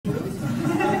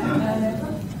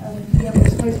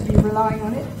relying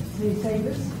on it to save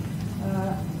us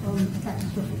from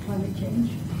catastrophic climate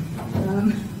change.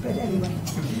 But anyway,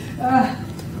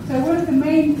 so one of the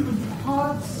main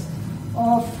parts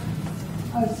of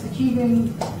us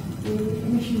achieving the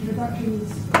emissions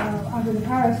reductions under the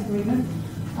Paris Agreement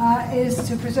is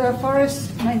to preserve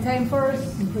forests, maintain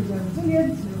forests, and preserve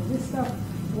resilience, and all this stuff,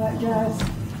 all that jazz.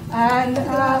 And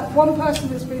one person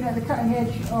that's been at the cutting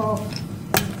edge of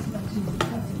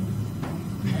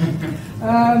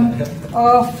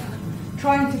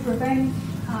trying to prevent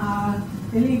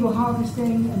illegal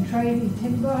harvesting and trade in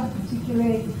timber,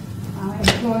 particularly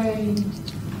employing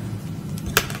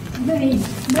many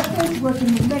methods,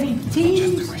 working with many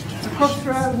teams across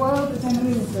throughout the world, as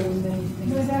Emily was doing,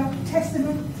 no doubt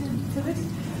testament to this.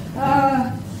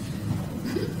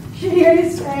 She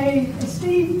is an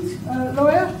esteemed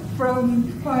lawyer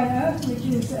from ClientEarth, which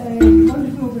is a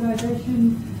wonderful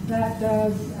organisation that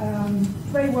does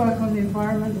great work on the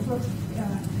environment. There's lots of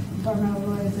environmental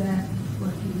lawyers there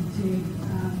working to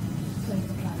save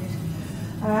the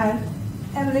planet.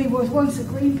 Emily was once at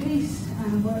Greenpeace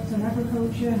and worked on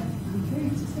agriculture and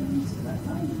food systems at that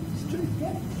time. It's true,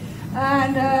 yeah.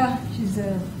 And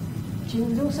she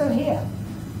was also here,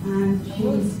 and she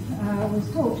was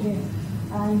taught here,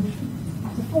 and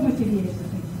after formative years, I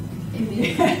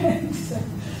think. So,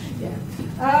 yeah.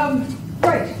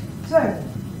 Great. So,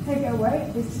 take it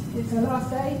away. It's her last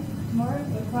day tomorrow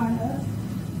at ClientEarth.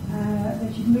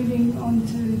 Then she's moving on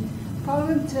to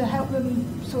Parliament to help them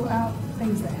sort out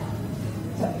things there.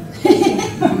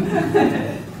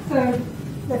 So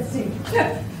let's see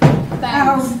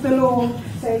how the law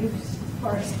saves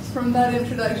forests. From that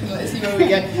introduction, let's see where we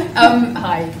go.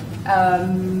 Hi.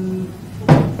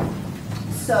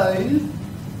 So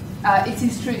it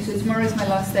is true. So tomorrow is my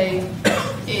last day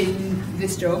in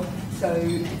this job. So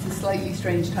it's a slightly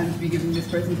strange time to be giving this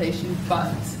presentation,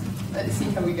 but let's see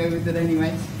how we go with it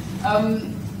anyway.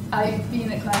 I've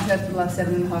been at ClientEarth for the last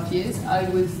 7.5 years. I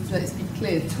was, let's be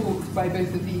clear, taught by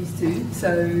both of these two.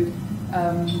 So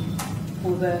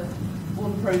all the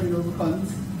pros and all the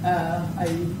cons, I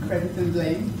credit and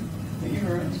blame. Thank you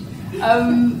very much.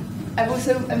 I've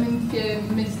also, Pierre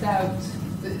missed out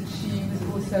that she was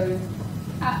also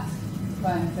at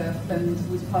ClientEarth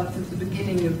and was part of the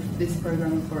beginning of this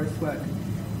program of forest work.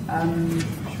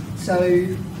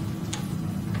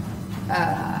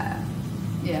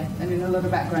 Yeah, a lot of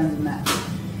background in that.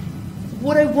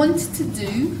 What I wanted to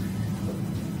do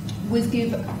was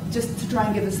just to try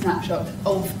and give a snapshot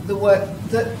of the work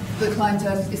that the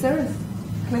ClientEarth. Is there a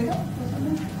clicker or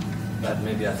something? That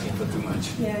may be asking for too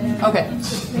much. Yeah, no. Okay.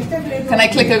 Can I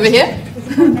click over here?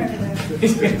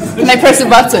 Can I press a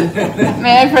button?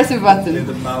 May I press a button? There's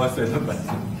a mouse and a button.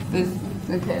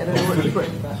 Okay, I don't know what to put.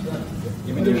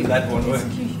 Even if that won't work.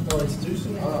 Oh, it's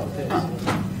juicy. Oh, okay.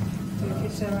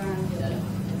 It's around.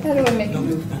 How do I make it?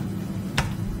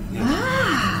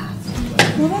 Ah!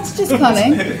 Well, that's just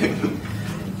cunning.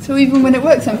 So even when it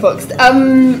works, I'm foxed. I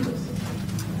don't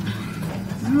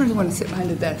really want to sit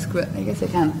behind a desk, but I guess I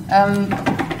can.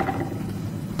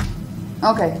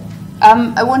 Okay.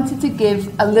 I wanted to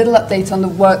give a little update on the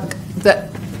work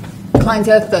that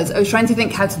ClientEarth does. I was trying to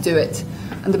think how to do it.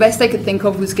 And the best I could think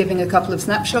of was giving a couple of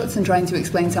snapshots and trying to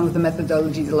explain some of the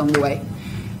methodologies along the way.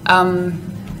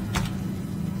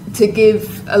 To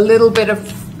give a little bit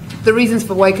of the reasons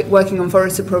for working on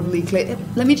forests are probably clear.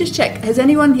 Let me just check. Has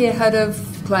anyone here heard of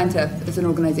ClientEarth as an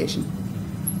organisation?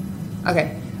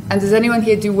 Okay. And does anyone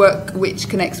here do work which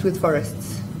connects with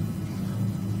forests?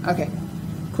 Okay.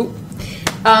 Cool.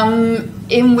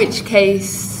 In which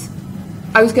case,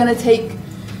 I was going to take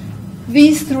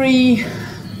these three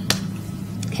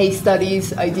case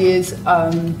studies, ideas,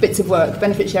 bits of work,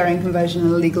 benefit sharing, conversion,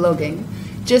 and illegal logging,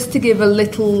 just to give a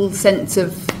little sense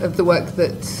of the work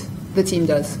that the team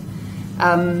does.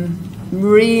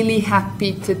 Really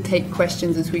happy to take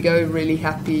questions as we go, really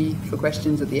happy for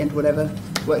questions at the end, whatever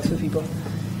works for people.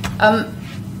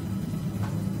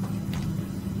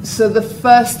 So the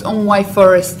first on why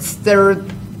forests, there are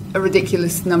a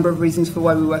ridiculous number of reasons for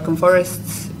why we work on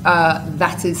forests.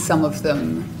 That is some of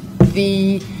them.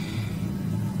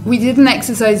 We did an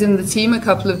exercise in the team a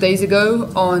couple of days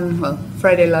ago on,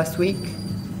 Friday last week,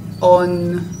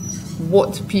 on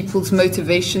what people's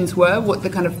motivations were, what the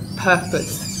kind of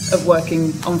purpose of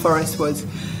working on forests was.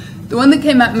 The one that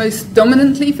came out most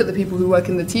dominantly for the people who work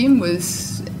in the team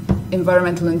was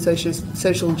environmental and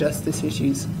social justice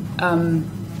issues.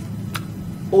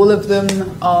 All of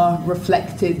them are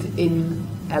reflected in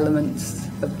elements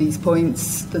of these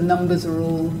points. The numbers are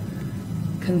all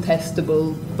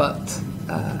contestable, but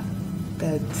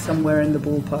they're somewhere in the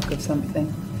ballpark of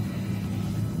something.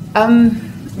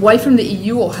 Why from the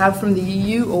EU, or how from the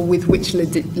EU, or with which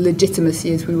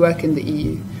legitimacy as we work in the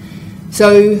EU?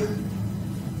 So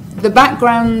the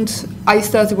background, I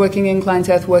started working in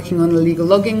ClientEarth, working on illegal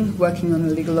logging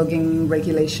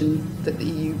regulation that the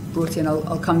EU brought in.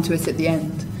 I'll come to it at the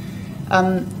end.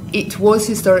 It was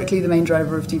historically the main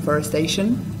driver of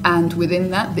deforestation, and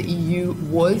within that, the EU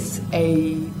was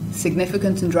a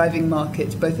significant and driving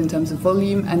market, both in terms of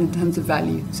volume and in terms of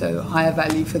value, so higher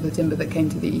value for the timber that came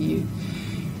to the EU.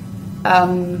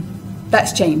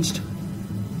 That's changed.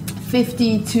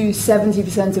 50 to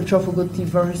 70% of tropical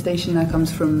deforestation now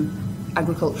comes from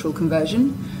agricultural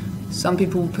conversion. Some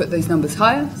people put those numbers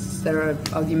higher. There are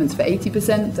arguments for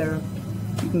 80%.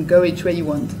 You can go each way you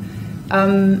want.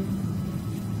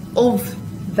 Of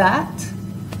that,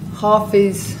 half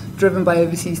is driven by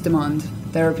overseas demand.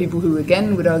 There are people who,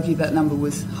 again, would argue that number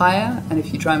was higher, and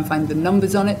if you try and find the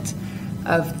numbers on it,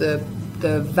 of the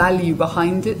value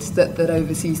behind it, that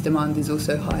overseas demand is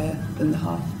also higher than the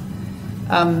half.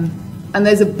 And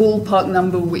there's a ballpark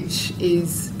number which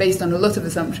is based on a lot of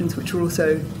assumptions, which are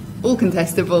also all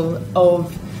contestable,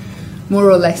 of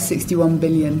more or less 61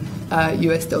 billion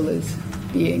US dollars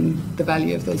being the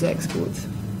value of those exports.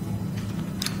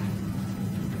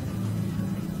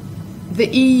 The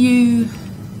EU,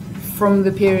 from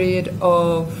the period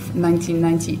of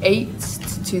 1998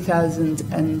 to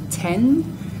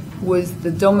 2010, was the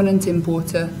dominant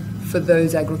importer for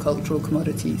those agricultural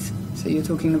commodities. So you're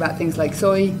talking about things like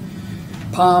soy,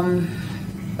 palm,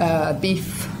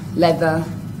 beef, leather,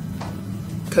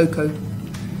 cocoa,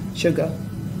 sugar.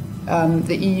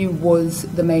 The EU was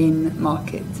the main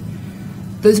market.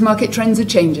 Those market trends are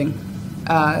changing.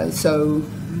 So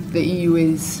the EU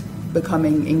is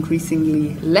becoming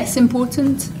increasingly less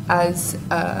important as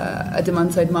a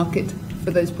demand-side market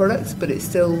for those products, but it's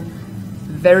still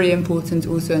very important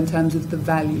also in terms of the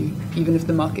value, even if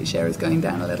the market share is going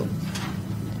down a little.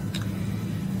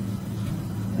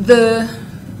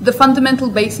 The fundamental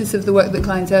basis of the work that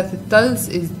ClientEarth does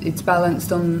is it's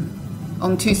balanced on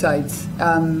two sides.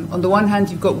 On the one hand,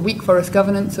 you've got weak forest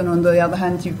governance, and on the other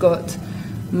hand, you've got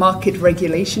market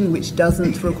regulation, which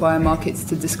doesn't require markets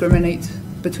to discriminate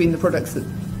between the products that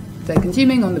they're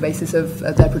consuming on the basis of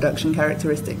their production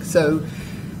characteristics. So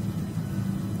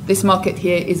this market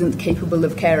here isn't capable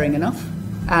of caring enough,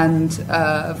 and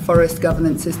forest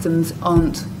governance systems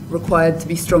aren't required to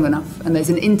be strong enough, and there's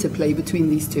an interplay between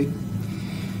these two.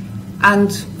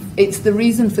 And it's the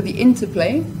reason for the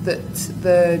interplay that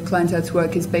the ClientEarth's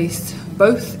work is based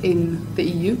both in the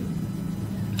EU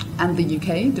and the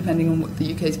UK, depending on what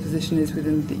the UK's position is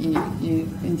within the EU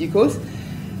in due course,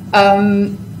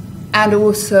 and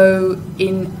also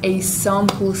in a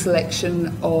sample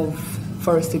selection of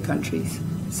forested countries.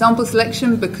 Sample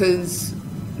selection because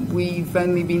we've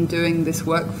only been doing this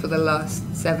work for the last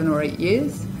 7 or 8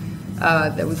 years.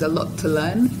 There was a lot to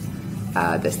learn.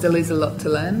 There still is a lot to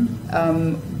learn.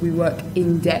 We work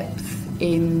in depth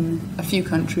in a few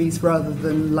countries rather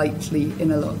than lightly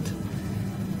in a lot.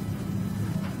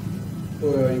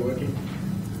 Where are you working?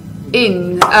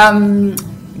 In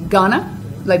Ghana,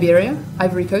 Liberia,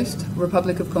 Ivory Coast,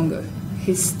 Republic of Congo,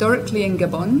 historically in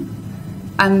Gabon,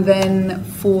 and then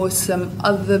for some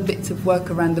other bits of work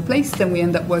around the place, then we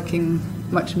end up working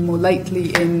much more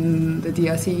lightly in the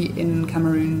DRC, in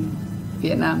Cameroon,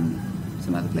 Vietnam,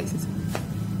 some other places.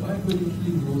 Why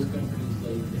particularly those countries?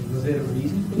 Like, was there a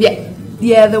reason for that?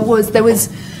 Yeah, there was.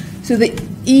 So the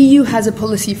EU has a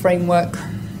policy framework.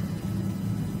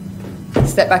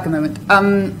 Step back a moment.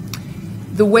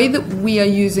 The way that we are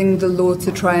using the law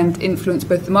to try and influence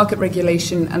both the market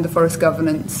regulation and the forest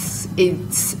governance,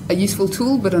 it's a useful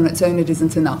tool, but on its own it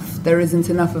isn't enough. There isn't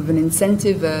enough of an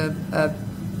incentive, a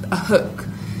hook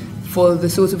for the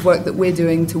sort of work that we're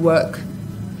doing to work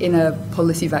in a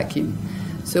policy vacuum.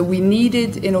 So we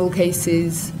needed, in all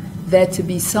cases, there to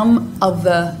be some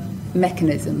other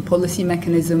mechanism, policy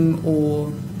mechanism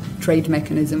or trade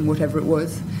mechanism, whatever it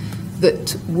was,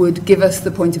 that would give us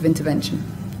the point of intervention.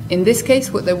 In this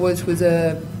case, what there was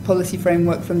a policy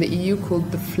framework from the EU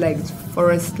called the FLEGT,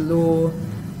 Forest Law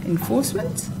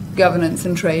Enforcement, Governance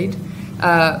and Trade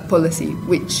Policy,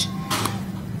 which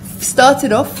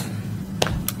started off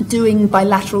doing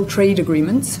bilateral trade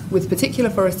agreements with particular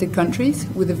forested countries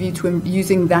with a view to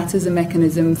using that as a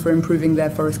mechanism for improving their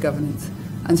forest governance.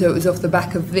 And so it was off the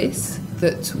back of this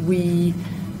that we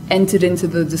entered into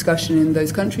the discussion in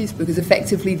those countries, because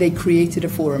effectively they created a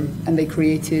forum and they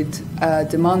created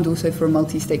demand also for a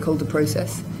multi-stakeholder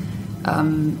process.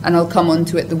 And I'll come on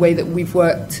to it. The way that we've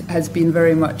worked has been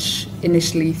very much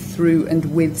initially through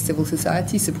and with civil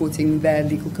society, supporting their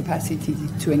legal capacity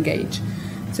to engage.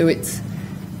 So it's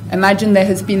imagine there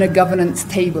has been a governance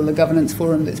table, a governance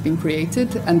forum that's been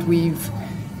created, and we've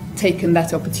taken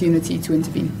that opportunity to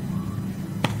intervene.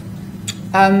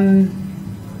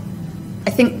 I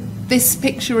think this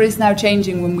picture is now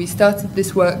changing. When we started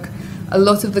this work, a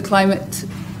lot of the climate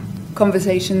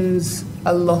conversations,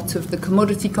 a lot of the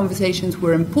commodity conversations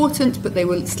were important, but they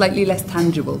were slightly less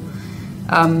tangible.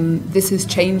 This has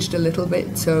changed a little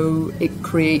bit, so it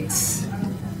creates,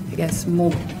 I guess,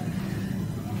 more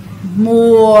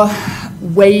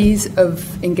ways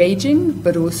of engaging,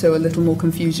 but also a little more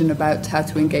confusion about how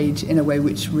to engage in a way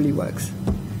which really works.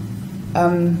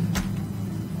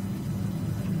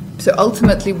 So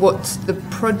ultimately what the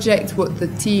project, what the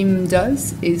team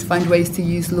does, is find ways to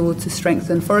use law to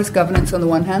strengthen forest governance on the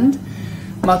one hand,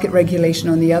 market regulation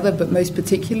on the other, but most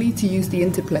particularly to use the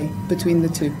interplay between the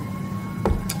two.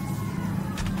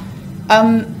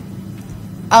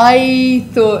 I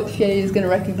thought Fié is going to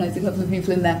recognise a couple of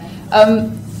people in there.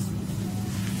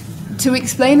 To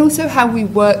explain also how we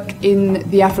work in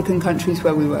the African countries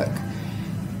where we work.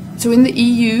 So in the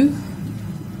EU,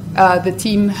 the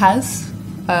team has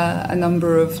a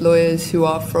number of lawyers who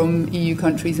are from EU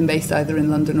countries and based either in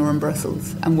London or in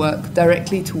Brussels, and work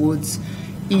directly towards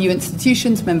EU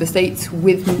institutions, member states,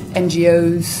 with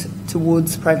NGOs,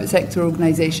 towards private sector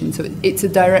organisations. So it's a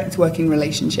direct working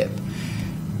relationship.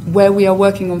 Where we are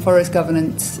working on forest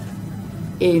governance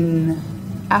in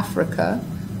Africa,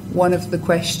 one of the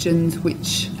questions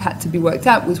which had to be worked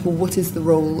out was, well, what is the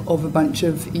role of a bunch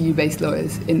of EU-based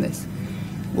lawyers in this?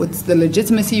 What's the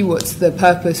legitimacy? What's the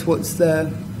purpose? What's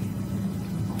the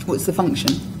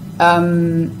function?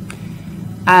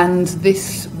 And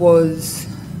this was,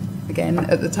 again,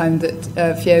 at the time that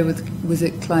Fié was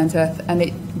at ClientEarth, and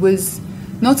it was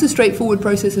not a straightforward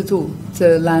process at all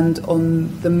to land on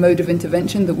the mode of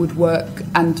intervention that would work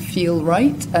and feel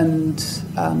right and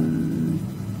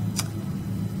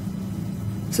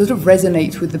sort of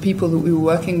resonate with the people that we were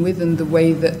working with and the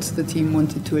way that the team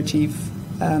wanted to achieve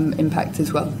impact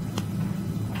as well.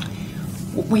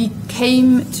 What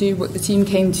the team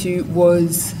came to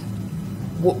was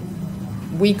what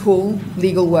we call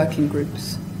legal working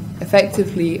groups.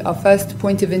 Effectively, our first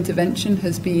point of intervention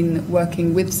has been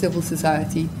working with civil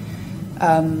society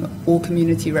or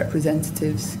community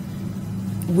representatives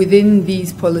within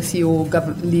these policy or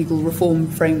legal reform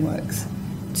frameworks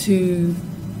to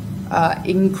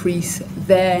increase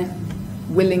their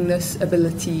willingness,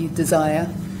 ability, desire,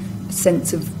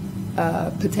 sense of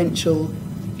potential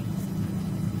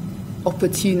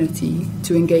opportunity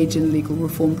to engage in legal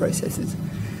reform processes.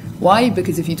 Why?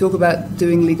 Because if you talk about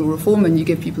doing legal reform and you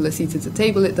give people a seat at the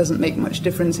table, it doesn't make much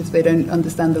difference if they don't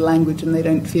understand the language and they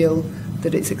don't feel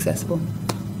that it's accessible.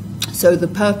 So the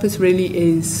purpose really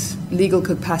is legal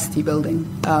capacity building,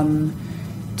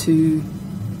 to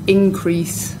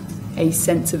increase a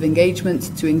sense of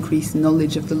engagement, to increase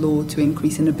knowledge of the law, to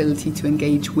increase an ability to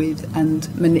engage with and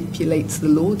manipulate the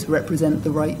law to represent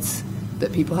the rights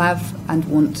that people have and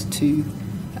want to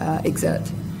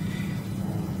exert.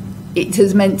 It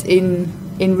has meant in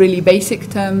really basic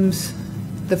terms,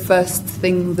 the first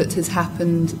thing that has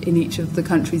happened in each of the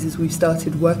countries as we've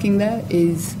started working there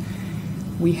is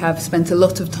we have spent a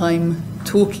lot of time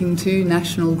talking to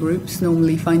national groups,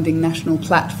 normally finding national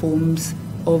platforms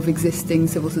of existing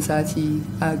civil society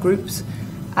groups,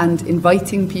 and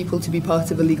inviting people to be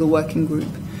part of a legal working group.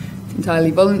 It's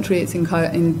entirely voluntary, it's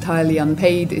entirely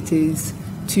unpaid, it is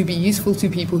to be useful to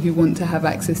people who want to have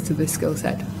access to this skill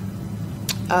set.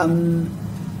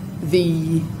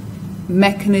 The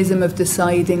mechanism of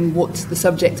deciding what the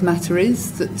subject matter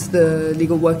is that the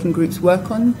legal working groups work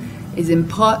on is in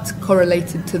part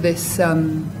correlated to this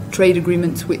trade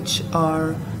agreements which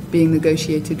are being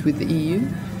negotiated with the EU,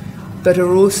 but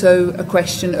are also a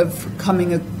question of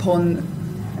coming upon,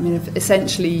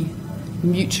 essentially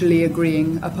mutually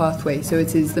agreeing a pathway. So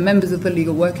it is the members of the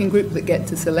legal working group that get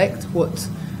to select what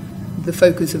the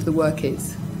focus of the work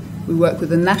is. We work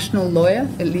with a national lawyer,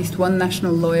 at least one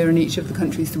national lawyer in each of the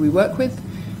countries that we work with,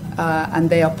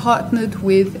 and they are partnered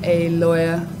with a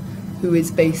lawyer who is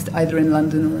based either in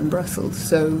London or in Brussels.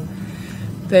 So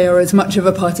they are as much of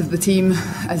a part of the team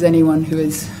as anyone who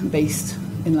is based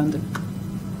in London.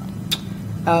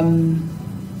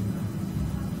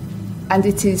 And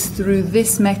it is through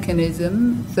this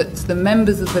mechanism that the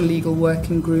members of the legal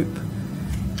working group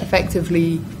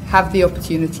effectively have the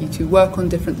opportunity to work on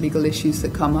different legal issues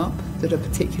that come up that are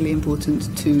particularly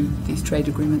important to these trade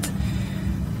agreements.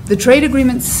 The trade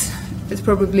agreements, it's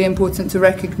probably important to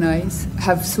recognise,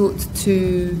 have sought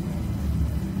to,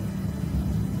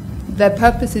 their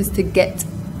purpose is to get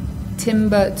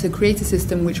timber, to create a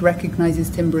system which recognises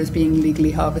timber as being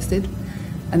legally harvested,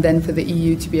 and then for the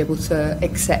EU to be able to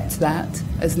accept that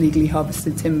as legally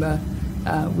harvested timber,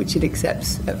 which it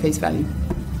accepts at face value.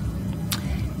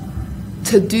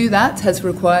 To do that has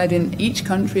required in each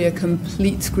country a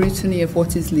complete scrutiny of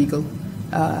what is legal.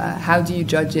 How do you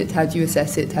judge it? How do you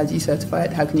assess it? How do you certify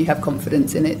it? How can you have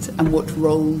confidence in it? And what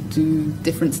role do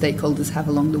different stakeholders have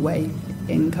along the way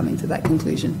in coming to that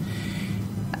conclusion?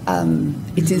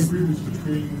 It is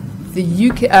the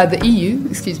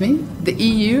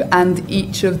EU and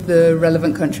each of the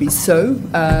relevant countries. So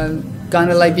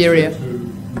Ghana, Liberia.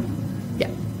 Yeah,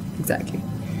 exactly.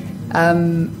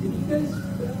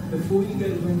 Before you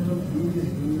guys went on through these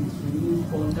agreements, when you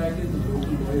contacted the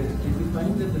local lawyers, did you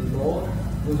find that the law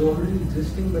was already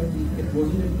existing but it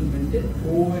wasn't implemented,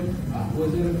 or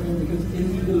was there a point because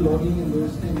illegal logging and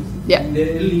those things,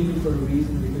 they're illegal for a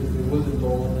reason because there was a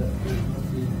law that was not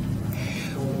being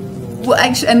followed? Well,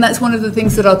 actually, and that's one of the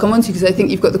things that I'll come on to, because I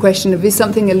think you've got the question of, is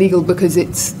something illegal because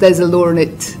there's a law and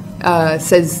it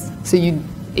says you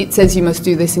must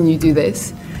do this and you do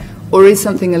this, or is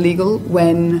something illegal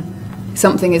when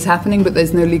something is happening but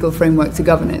there's no legal framework to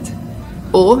govern it?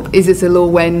 Or is it a law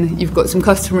when you've got some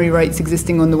customary rights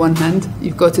existing on the one hand,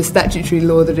 you've got a statutory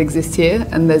law that exists here,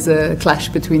 and there's a clash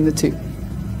between the two?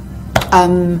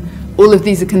 All of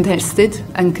these are contested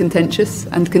and contentious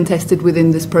and contested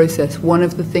within this process. One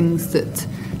of the things that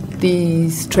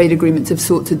these trade agreements have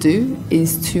sought to do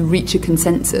is to reach a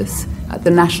consensus at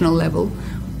the national level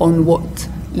on what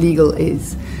legal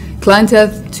is.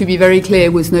 ClientEarth, to be very clear,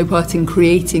 was no part in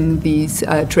creating these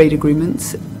trade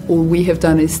agreements. All we have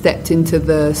done is stepped into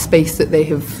the space that they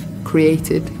have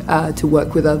created to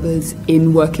work with others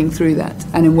in working through that.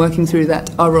 And in working through that,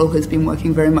 our role has been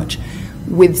working very much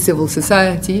with civil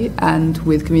society and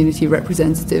with community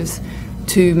representatives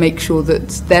to make sure that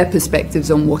their perspectives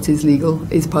on what is legal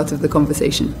is part of the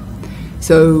conversation.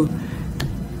 So,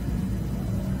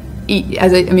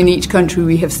 each country,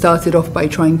 we have started off by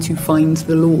trying to find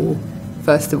the law,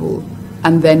 first of all,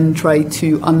 and then try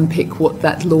to unpick what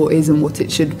that law is and what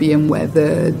it should be and where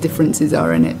the differences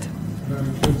are in it.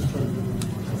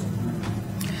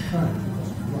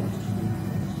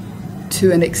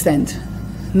 To an extent,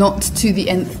 not to the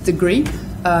nth degree.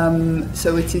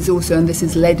 So it is also, and this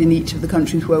is led in each of the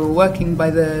countries where we're working by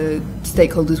the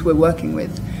stakeholders we're working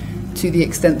with, to the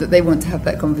extent that they want to have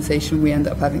that conversation, we end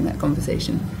up having that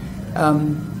conversation.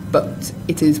 But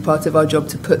it is part of our job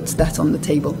to put that on the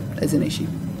table as an issue.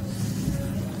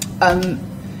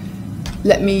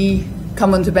 Let me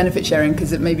come on to benefit sharing,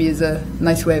 because it maybe is a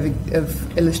nice way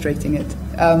of illustrating it.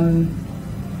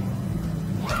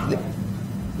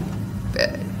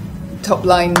 Top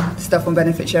line stuff on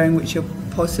benefit sharing, which you're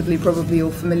probably all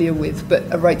familiar with, but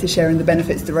a right to share in the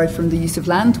benefits derived from the use of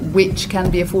land, which can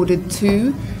be afforded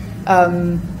to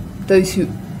those who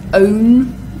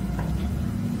own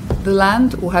the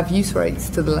land or have use rights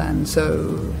to the land.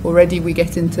 So already we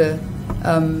get into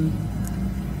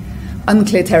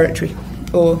unclear territory,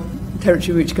 or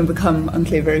territory which can become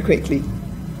unclear very quickly.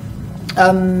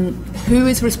 Who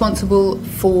is responsible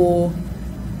for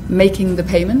making the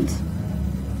payment?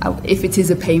 If it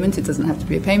is a payment, it doesn't have to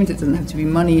be a payment, it doesn't have to be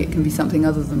money, it can be something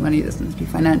other than money, it doesn't have to be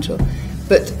financial.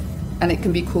 And it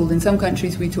can be called, in some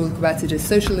countries we talk about it as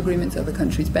social agreements, other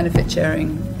countries benefit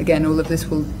sharing. Again, all of this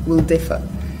will differ.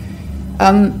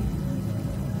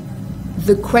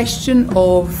 The question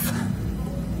of,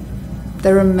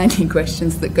 there are many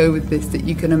questions that go with this that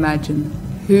you can imagine.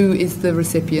 Who is the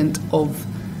recipient of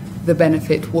the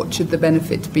benefit? What should the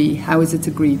benefit be? How is it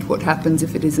agreed? What happens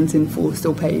if it isn't enforced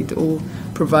or paid or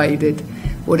provided?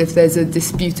 What if there's a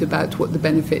dispute about what the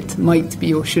benefit might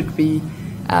be or should be?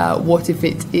 What if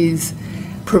it is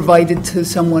provided to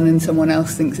someone and someone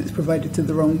else thinks it's provided to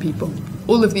the wrong people?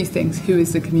 All of these things. Who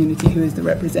is the community? Who is the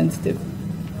representative?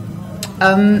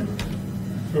 So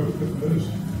those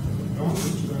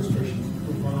answers to those questions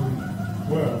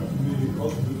were the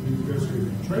ultimately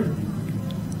negotiated trade agreement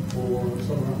or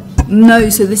somewhere else? No,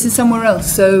 so this is somewhere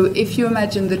else. So if you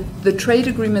imagine the trade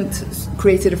agreement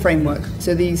created a framework,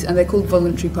 so these, and they're called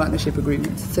voluntary partnership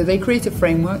agreements. So they create a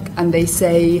framework and they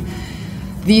say,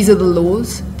 these are the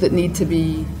laws that need to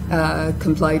be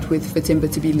complied with for timber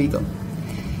to be legal.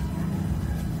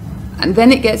 And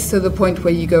then it gets to the point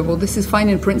where you go, well, this is fine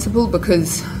in principle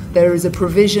because there is a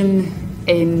provision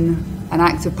in an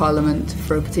Act of Parliament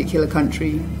for a particular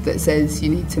country that says you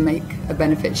need to make a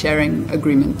benefit sharing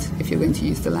agreement if you're going to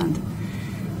use the land.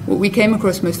 What we came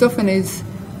across most often is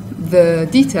the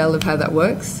detail of how that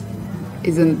works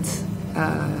isn't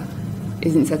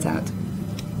set out.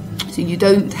 So you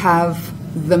don't have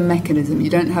the mechanism,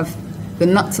 you don't have the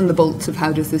nuts and the bolts of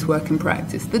how does this work in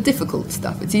practice, the difficult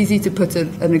stuff. It's easy to put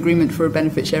an agreement for a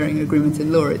benefit sharing agreement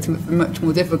in law. It's much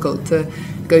more difficult to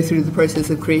go through the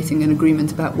process of creating an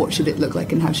agreement about what should it look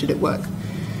like and how should it work.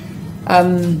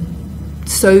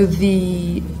 So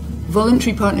the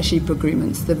voluntary partnership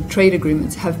agreements, the trade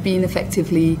agreements, have been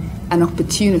effectively an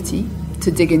opportunity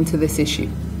to dig into this issue.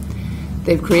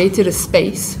 They've created a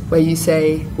space where you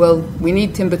say, well, we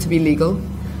need timber to be legal.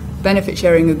 Benefit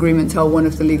sharing agreements are one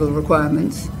of the legal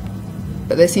requirements.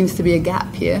 But there seems to be a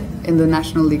gap here in the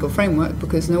national legal framework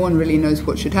because no one really knows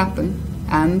what should happen.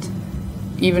 And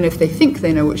even if they think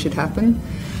they know what should happen,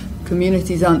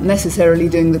 communities aren't necessarily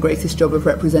doing the greatest job of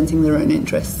representing their own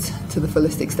interests to the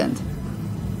fullest extent.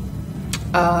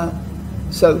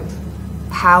 So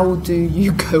how do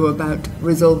you go about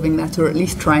resolving that, or at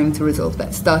least trying to resolve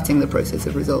that, starting the process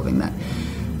of resolving that?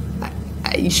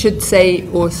 I should say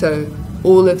also,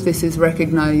 all of this is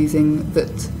recognizing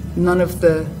that none of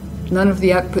the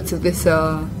outputs of this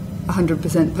are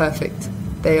 100% perfect.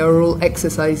 They are all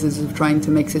exercises of trying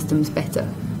to make systems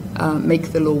better,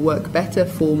 make the law work better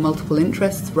for multiple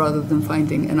interests rather than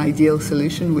finding an ideal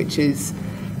solution which is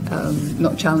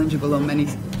not challengeable on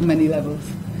many levels.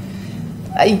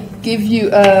 I give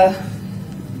you a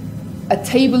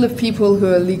table of people who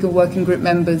are legal working group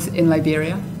members in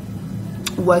Liberia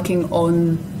working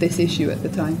on this issue at the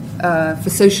time for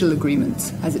social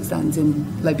agreements as it stands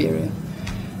in Liberia.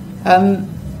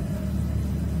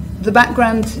 The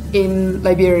background in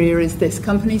Liberia is this: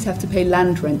 companies have to pay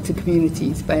land rent to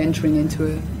communities by entering into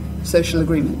a social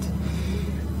agreement.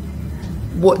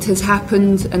 What has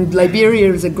happened, and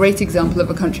Liberia is a great example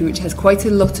of a country which has quite a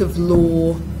lot of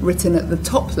law written at the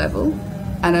top level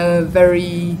and a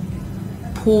very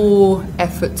poor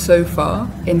effort so far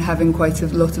in having quite a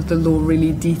lot of the law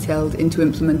really detailed into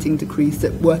implementing decrees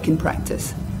that work in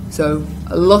practice. So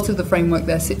a lot of the framework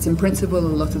there sits in principle, a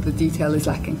lot of the detail is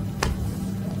lacking.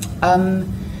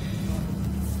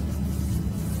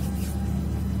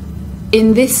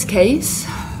 In this case,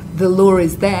 the law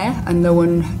is there and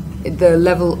the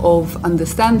level of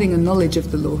understanding and knowledge of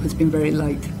the law has been very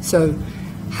light. So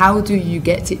how do you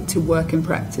get it to work in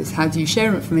practice? How do you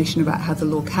share information about how the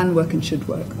law can work and should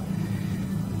work?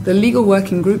 The legal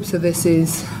working group, so this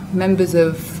is members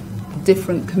of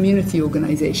different community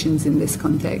organisations in this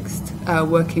context,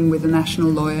 working with a national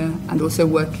lawyer and also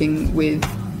working with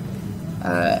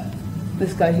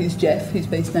this guy who's Jeff, who's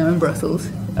based now in Brussels,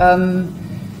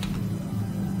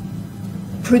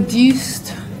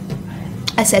 produced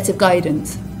a set of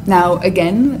guidance. Now,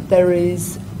 again, there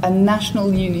is a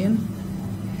national union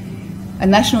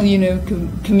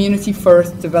of community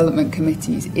forest development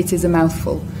committees. It is a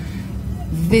mouthful.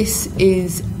 This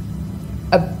is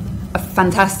a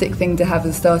fantastic thing to have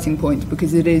as a starting point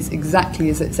because it is exactly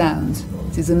as it sounds.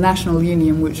 It is a national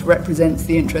union which represents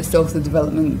the interest of the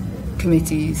development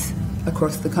committees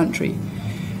across the country.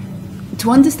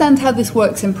 To understand how this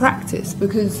works in practice,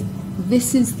 because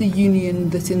this is the union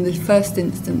that in the first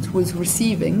instance was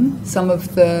receiving some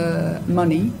of the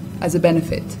money as a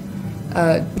benefit,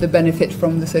 the benefit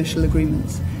from the social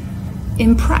agreements.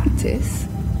 In practice,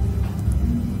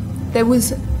 there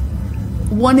was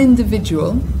one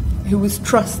individual who was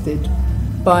trusted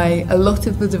by a lot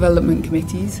of the development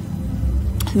committees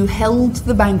who held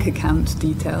the bank account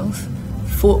details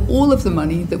for all of the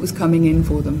money that was coming in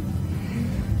for them.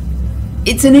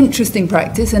 It's an interesting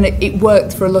practice and it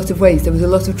worked for a lot of ways. There was a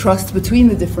lot of trust between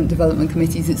the different development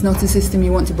committees. It's not a system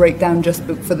you want to break down just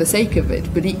for the sake of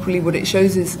it, but equally what it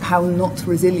shows is how not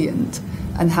resilient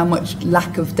and how much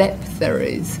lack of depth there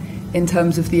is in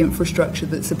terms of the infrastructure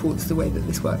that supports the way that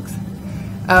this works.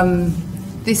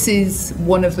 This is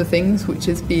one of the things which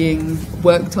is being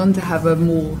worked on to have a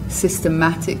more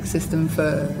systematic system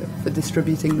for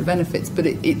distributing the benefits, but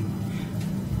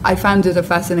I found it a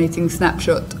fascinating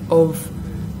snapshot of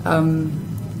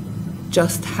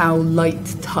just how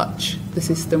light touch the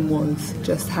system was,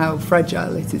 just how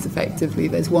fragile it is effectively.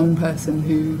 There's one person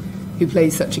who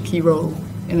plays such a key role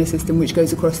in a system which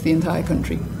goes across the entire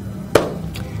country.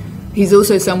 He's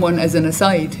also someone, as an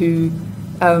aside, who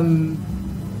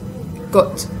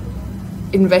got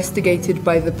investigated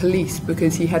by the police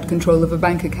because he had control of a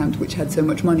bank account which had so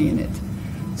much money in it.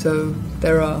 So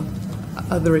there are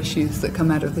other issues that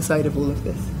come out of the side of all of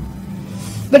this.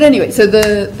 But anyway, so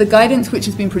the guidance which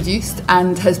has been produced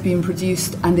and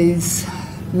is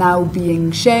now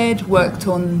being shared, worked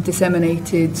on,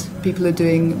 disseminated, we're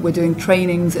doing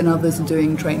trainings and others are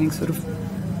doing trainings, sort of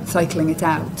cycling it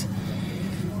out,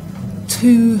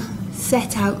 to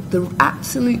set out the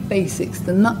absolute basics,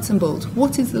 the nuts and bolts.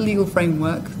 What is the legal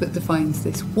framework that defines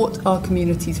this? What are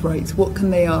communities' rights? What can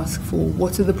they ask for?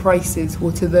 What are the prices?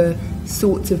 What are the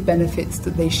sorts of benefits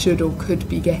that they should or could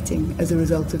be getting as a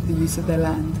result of the use of their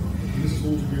land? And this is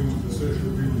all to be into the social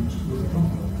agreement with the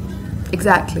company.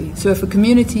 Exactly. So if a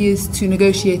community is to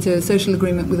negotiate a social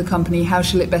agreement with a company, how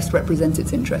shall it best represent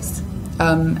its interests?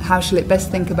 How shall it best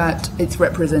think about its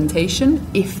representation,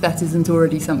 if that isn't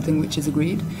already something which is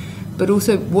agreed? But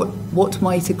also, what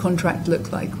might a contract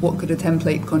look like? What could a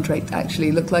template contract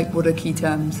actually look like? What are key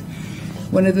terms?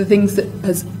 One of the things that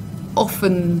has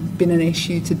often been an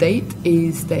issue to date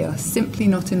is they are simply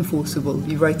not enforceable.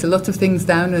 You write a lot of things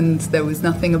down and there was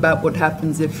nothing about what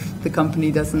happens if the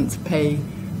company doesn't pay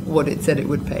what it said it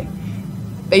would pay.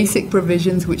 Basic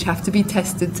provisions which have to be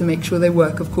tested to make sure they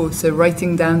work, of course, so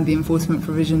writing down the enforcement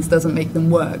provisions doesn't make them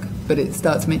work, but it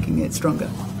starts making it stronger.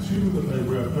 Assuming that they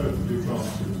were perfectly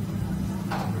drafted,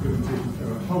 given taken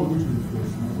care of, how would you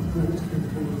enforce them? Are the courts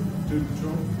capable of doing the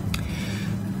job?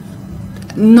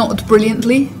 Not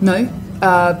brilliantly, no,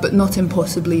 but not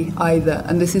impossibly either.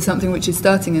 And this is something which is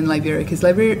starting in Liberia, because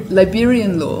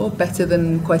Liberian law, better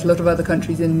than quite a lot of other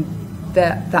countries in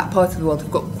that part of the world,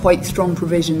 have got quite strong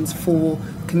provisions for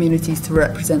communities to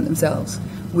represent themselves.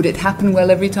 Would it happen well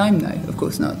every time? No, of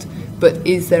course not. But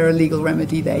is there a legal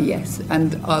remedy there? Yes.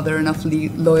 And are there enough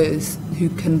lawyers who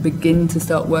can begin to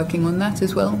start working on that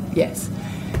as well? Yes.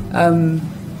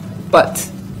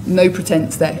 But no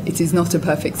pretense there. It is not a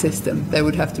perfect system. There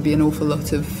would have to be an awful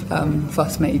lot of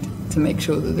fuss made to make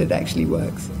sure that it actually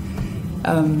works.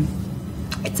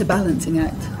 It's a balancing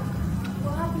act.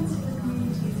 What happens to the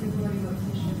communities who've already got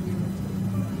social agreement?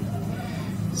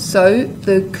 So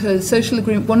the social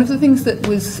agreement, one of the things that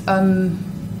was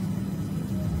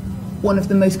one of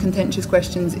the most contentious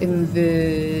questions in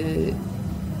the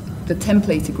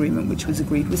template agreement which was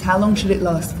agreed was how long should it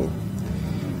last for?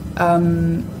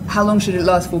 How long should it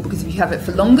last for? Because if you have it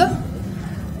for longer,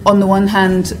 on the one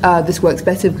hand, this works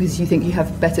better because you think you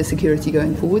have better security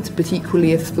going forwards, but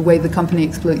equally if the way the company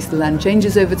exploits the land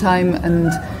changes over time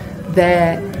and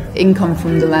their income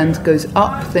from the land goes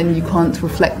up, then you can't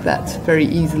reflect that very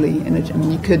easily.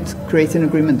 You could create an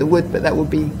agreement that would, but that would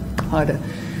be harder.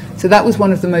 So that was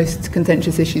one of the most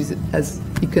contentious issues. As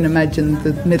you can imagine,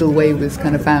 the middle way was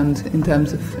kind of found in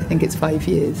terms of, I think it's 5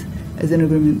 years as an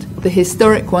agreement. The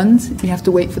historic ones, you have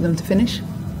to wait for them to finish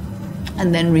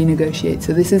and then renegotiate.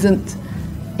 So this isn't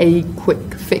a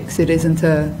quick fix. It isn't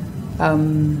that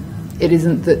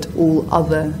all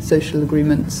other social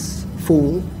agreements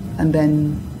fall and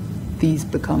then these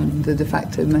become the de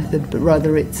facto method, but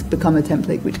rather it's become a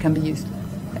template which can be used.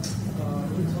 We're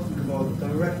talking about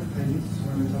direct payments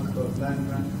when we talk about land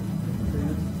grant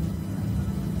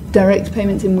payments. Direct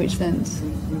payments in which sense? In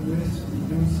which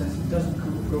sense it doesn't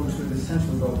go to the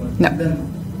central government. No.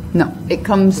 Then no, it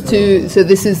comes to, so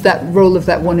this is that role of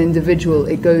that one individual.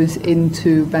 It goes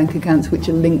into bank accounts which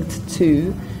are linked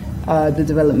to the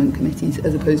development committees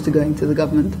as opposed to going to the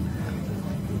government.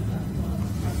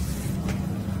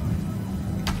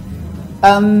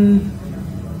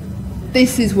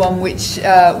 This is one which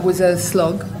was a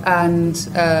slog and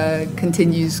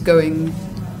continues going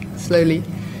slowly.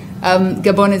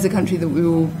 Gabon is a country that we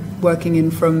were working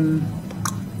in from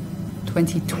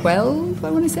 2012, I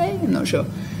want to say, I'm not sure.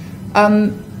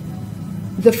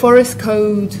 The Forest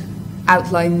Code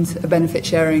outlines a benefit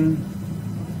sharing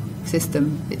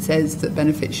system. It says that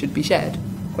benefits should be shared,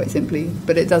 quite simply,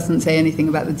 but it doesn't say anything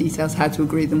about the details, how to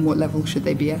agree them, what level should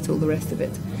they be at, all the rest of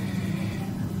it.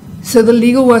 So the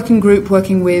legal working group,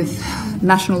 working with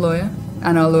national lawyer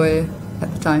and our lawyer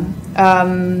at the time,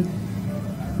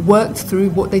 worked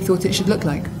through what they thought it should look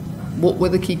like. What were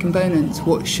the key components?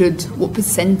 What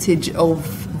percentage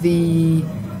of the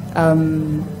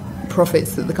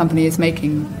profits that the company is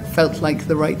making felt like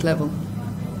the right level?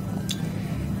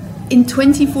 In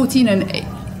 2014, and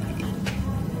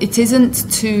it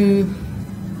isn't to...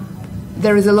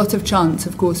 There is a lot of chance,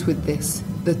 of course, with this,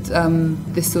 that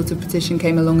this sort of petition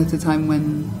came along at a time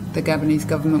when the Gabonese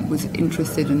government was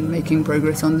interested in making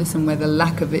progress on this and where the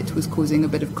lack of it was causing a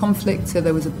bit of conflict, so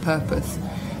there was a purpose.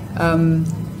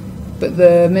 But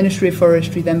the Ministry of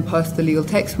Forestry then passed the legal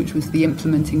text, which was the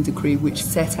implementing decree, which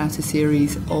set out a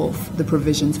series of the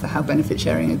provisions for how benefit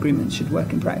sharing agreements should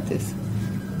work in practice.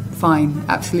 Fine,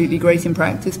 absolutely great in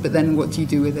practice, but then what do you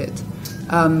do with it?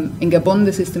 In Gabon,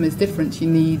 the system is different. You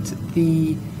need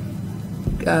the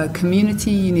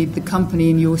community, you need the company,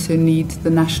 and you also need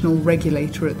the national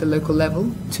regulator at the local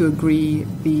level to agree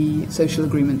the social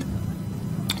agreement.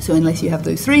 So unless you have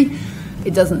those three,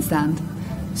 it doesn't stand.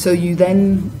 So you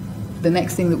then, the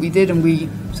next thing that we did, and we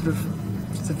sort of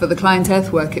So for the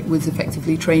ClientEarth work, it was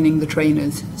effectively training the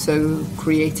trainers, so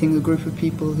creating a group of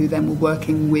people who then were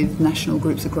working with national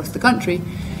groups across the country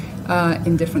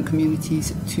in different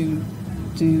communities to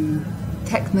do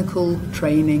technical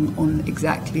training on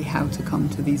exactly how to come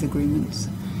to these agreements.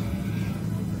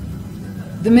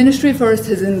 The Ministry of Forest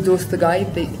has endorsed the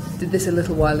guide. They did this a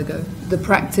little while ago. The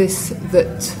practice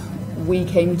that we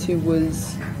came to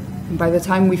was, by the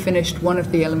time we finished one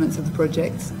of the elements of the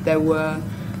project, there were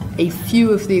a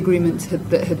few of the agreements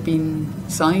that had been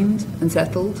signed and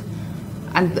settled,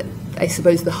 and I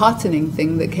suppose the heartening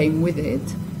thing that came with it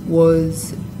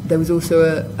was there was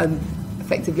also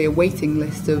effectively a waiting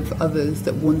list of others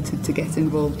that wanted to get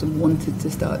involved and wanted to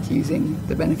start using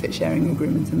the benefit sharing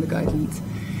agreement and the guidance.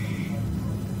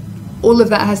 All of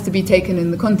that has to be taken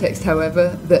in the context, however,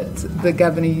 that the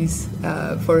Gabonese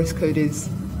forest code is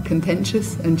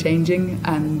contentious and changing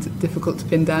and difficult to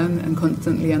pin down and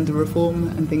constantly under reform,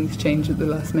 and things change at the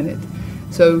last minute.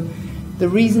 So the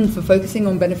reason for focusing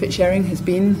on benefit sharing has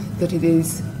been that it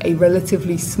is a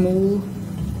relatively small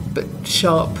but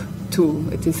sharp tool.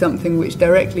 It is something which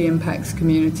directly impacts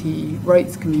community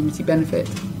rights, community benefit,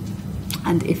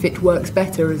 and if it works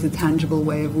better as a tangible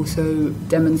way of also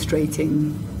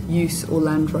demonstrating use or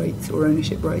land rights or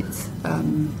ownership rights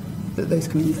that those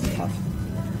communities have.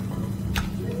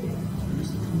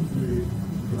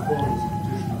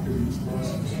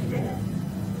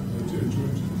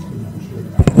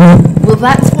 Well,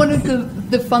 that's one of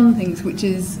the fun things which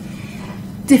is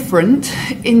different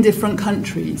in different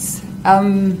countries.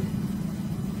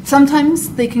 Sometimes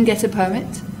they can get a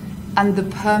permit, and the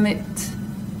permit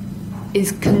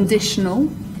is conditional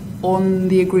on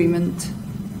the agreement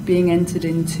being entered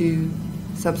into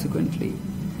subsequently.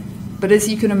 But as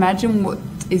you can imagine, what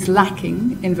is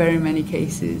lacking in very many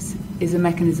cases is a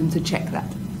mechanism to check that.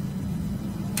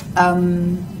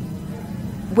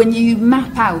 When you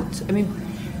map out, I mean,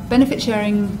 benefit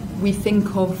sharing, we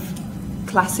think of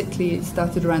classically, it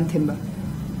started around timber.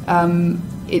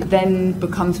 It then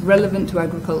becomes relevant to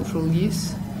agricultural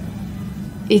use.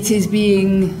 It is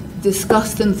being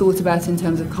discussed and thought about in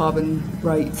terms of carbon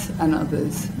rights and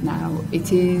others now.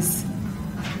 It is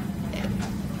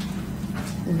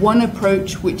one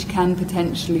approach which can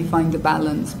potentially find a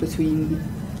balance between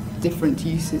different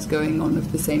uses going on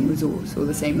of the same resource or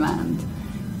the same land,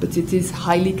 but it is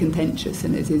highly contentious,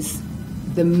 and it is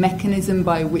the mechanism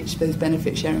by which those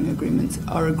benefit sharing agreements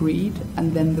are agreed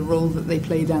and then the role that they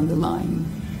play down the line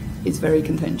is very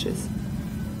contentious.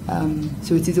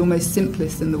 So it is almost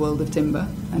simplest in the world of timber,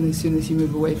 and as soon as you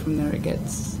move away from there it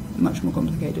gets much more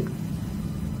complicated.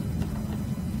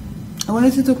 I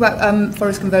wanted to talk about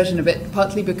forest conversion a bit,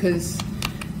 partly because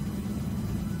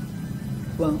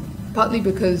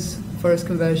forest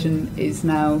conversion is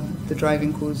now the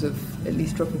driving cause of at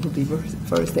least tropical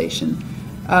deforestation.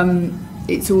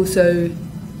 It's also,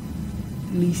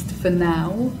 at least for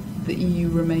now, the EU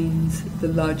remains the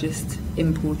largest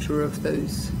importer of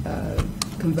those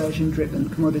conversion-driven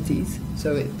commodities.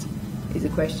 So it is a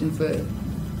question for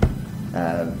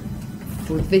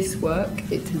this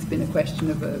work. It has been a question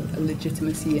of a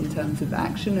legitimacy in terms of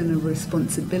action and a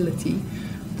responsibility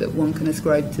that one can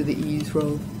ascribe to the EU's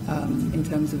role in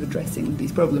terms of addressing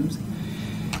these problems.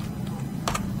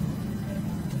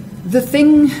 The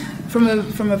thing, from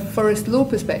a forest law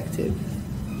perspective,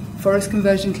 forest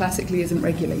conversion classically isn't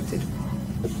regulated.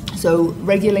 So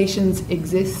regulations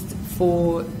exist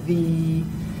for the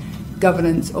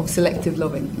governance of selective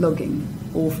logging,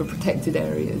 or for protected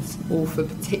areas, or for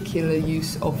particular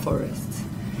use of forests.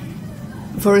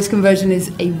 Forest conversion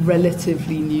is a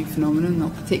relatively new phenomenon,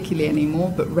 not particularly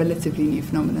anymore, but relatively new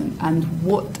phenomenon. And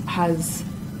what has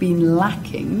been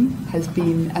lacking has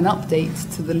been an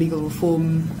update to the legal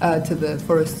reform, to the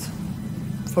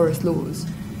forest laws,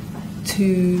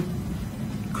 to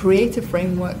create a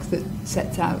framework that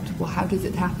sets out, well, how does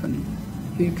it happen?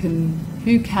 Who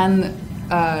can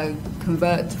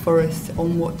convert forests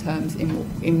on what terms,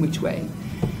 in which way?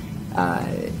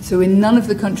 So in none of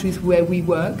the countries where we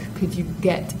work could you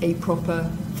get a proper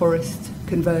forest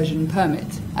conversion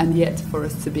permit, and yet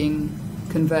forests are being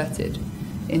converted.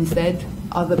 Instead,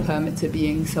 other permits are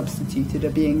being substituted, are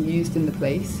being used in the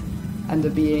place, and are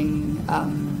being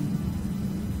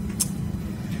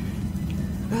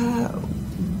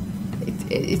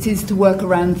it is to work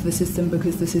around the system,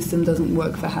 because the system doesn't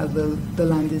work for how the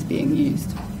land is being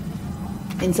used.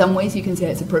 In some ways you can say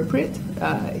it's appropriate.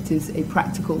 It is a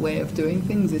practical way of doing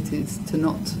things. It is to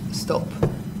not stop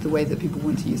the way that people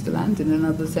want to use the land. In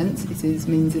another sense,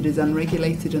 means it is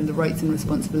unregulated, and the rights and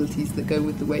responsibilities that go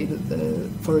with the way that the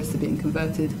forests are being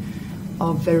converted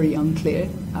are very unclear,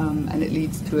 and it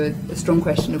leads to a strong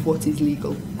question of what is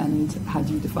legal and how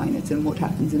do you define it and what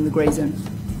happens in the grey zone.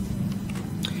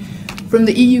 From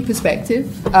the EU perspective,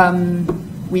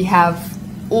 we have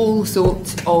all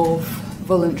sorts of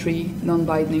voluntary,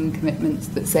 non-binding commitments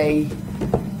that say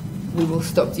we will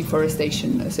stop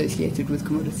deforestation associated with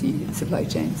commodity supply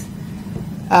chains.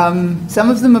 Some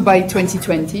of them are by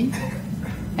 2020,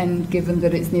 and given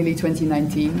that it's nearly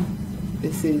 2019,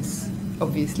 this is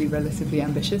obviously relatively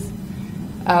ambitious.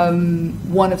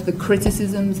 One of the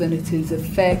criticisms, and it is a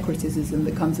fair criticism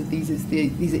that comes of these, is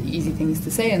these are easy things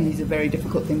to say and these are very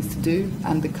difficult things to do,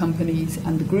 and the companies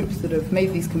and the groups that have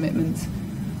made these commitments,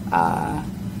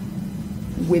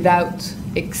 without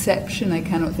exception, I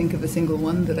cannot think of a single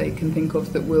one that I can think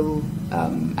of that will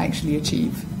actually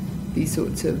achieve these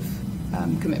sorts of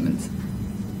commitments.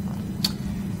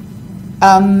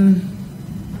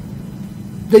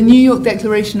 The New York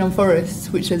Declaration on Forests,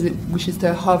 which says it wishes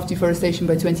to halve deforestation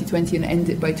by 2020 and end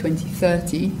it by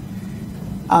 2030,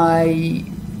 I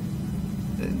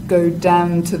go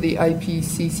down to the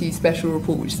IPCC special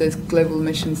report, which says global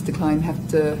emissions decline have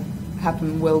to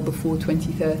happen well before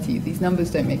 2030. These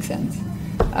numbers don't make sense.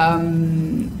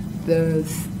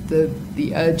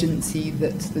 The urgency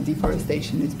that the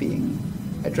deforestation is being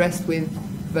addressed with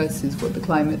versus what the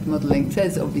climate modelling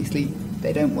says, obviously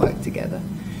they don't work together.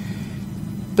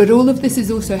 But all of this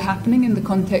is also happening in the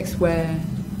context where,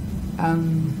 let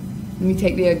me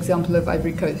take the example of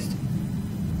Ivory Coast.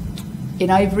 In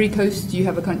Ivory Coast, you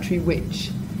have a country which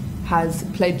has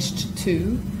pledged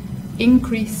to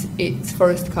increase its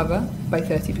forest cover by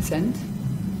 30%,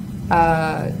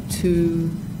 to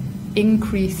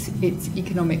increase its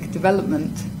economic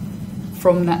development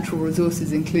from natural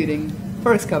resources, including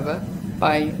forest cover,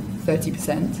 by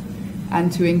 30%,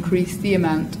 and to increase the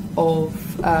amount of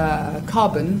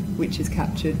carbon which is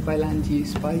captured by land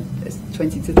use by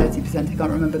 20 to 30%. I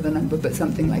can't remember the number, but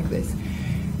something like this.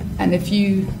 And if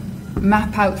you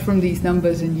map out from these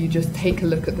numbers and you just take a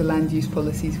look at the land use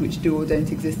policies which do or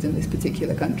don't exist in this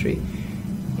particular country,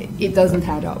 it doesn't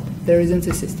add up. There isn't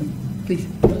a system. Please.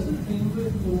 Does the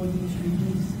framework for these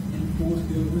regions enforce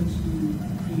governments to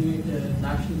create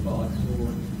national parks, or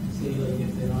say like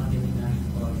if there aren't any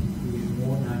national parks, create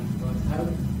more national parks?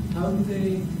 How is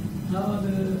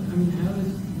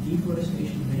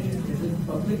deforestation measured? Is it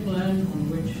public land on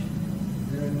which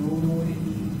there are no more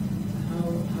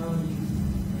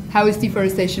How is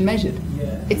deforestation measured?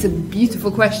 Yeah. It's a beautiful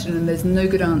question and there's no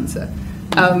good answer.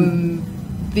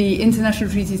 The international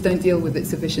treaties don't deal with it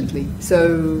sufficiently.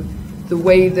 So the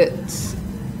way that,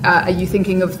 are you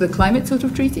thinking of the climate sort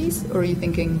of treaties, or are you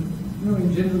thinking? No,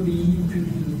 in general, the EU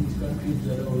treaties with these countries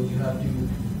that you have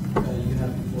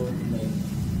to work, like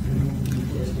remove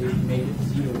deforestation, make it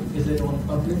zero. Is it on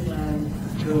public land,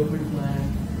 government land,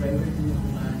 private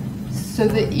land? So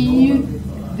the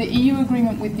EU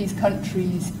agreement with these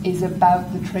countries is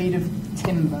about the trade of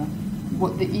timber.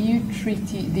 What the EU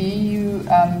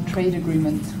trade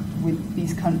agreements with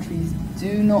these countries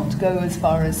do not go as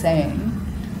far as saying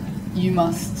you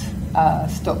must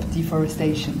stop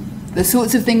deforestation. The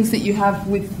sorts of things that you have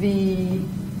with the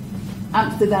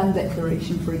Amsterdam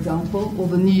Declaration, for example, or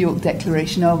the New York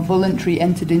Declaration are voluntary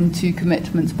entered into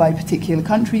commitments by particular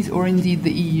countries, or indeed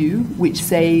the EU, which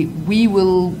say we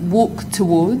will walk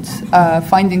towards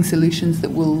finding solutions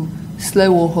that will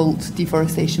slow or halt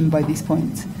deforestation by these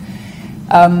points.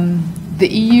 The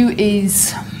EU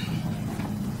is,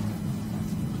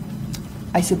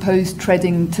 I suppose,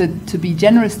 treading to be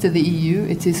generous to the EU.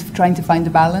 It is trying to find a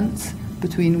balance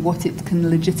between what it can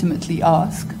legitimately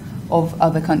ask of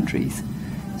other countries.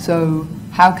 So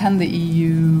how can the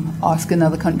EU ask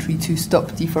another country to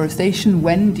stop deforestation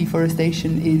when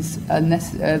deforestation is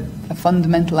a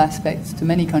fundamental aspect to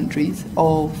many countries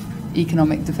of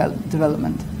economic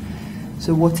development?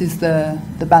 So what is the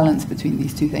balance between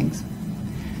these two things?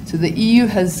 So the EU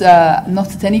has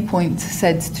not at any point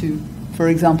said to, for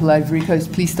example, Ivory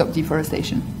Coast, please stop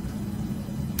deforestation.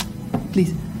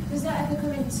 Please. Does that ever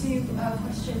come into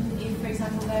question if, for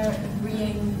example, they're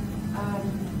agreeing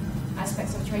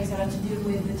aspects of trade that are to do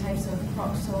with the types of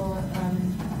crops or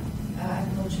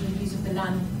agricultural use of the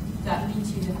land that lead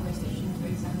to deforestation, for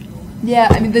example? Yeah,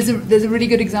 I mean, there's a really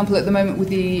good example at the moment with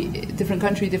the different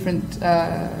country, different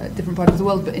part of the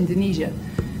world, but Indonesia.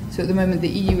 So at the moment, the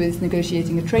EU is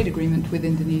negotiating a trade agreement with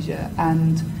Indonesia,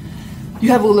 and you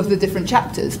have all of the different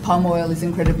chapters. Palm oil is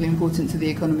incredibly important to the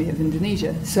economy of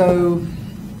Indonesia. So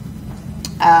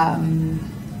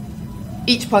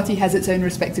each party has its own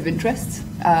respective interests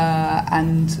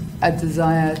and a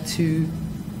desire to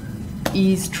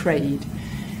ease trade.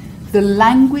 The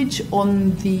language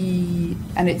on the,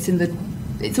 and it's in the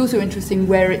it's also interesting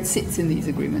where it sits in these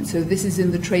agreements. So this is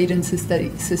in the Trade and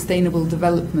Sustainable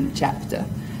Development chapter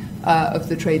of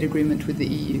the trade agreement with the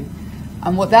EU.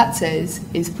 And what that says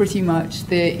is pretty much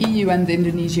the EU and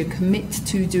Indonesia commit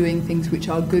to doing things which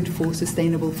are good for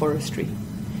sustainable forestry.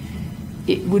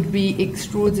 It would be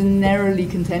extraordinarily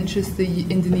contentious. The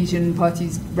Indonesian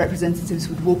party's representatives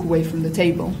would walk away from the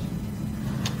table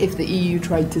if the EU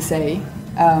tried to say,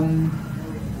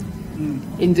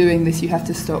 in doing this you have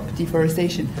to stop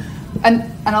deforestation.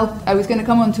 And I was going to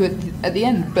come on to it at the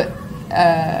end, but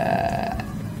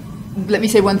let me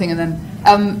say one thing and then.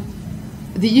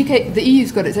 The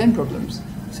EU's got its own problems.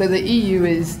 So the EU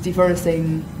is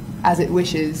deforesting as it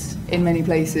wishes in many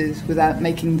places without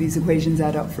making these equations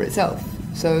add up for itself.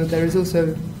 So there is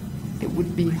also, it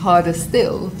would be harder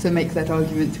still to make that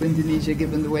argument to Indonesia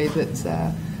given the way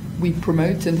that we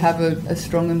promote and have a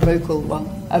strong and vocal, well,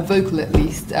 a vocal at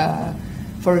least,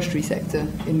 forestry sector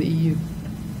in the EU.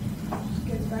 Just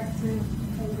goes back to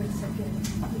over a second,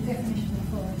 the definition of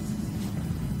forests.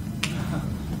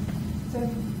 So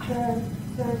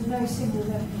there is no single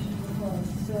definition of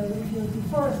forest. So if you're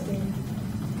deforesting,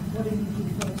 what are you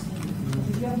deforesting?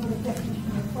 If you haven't got a definition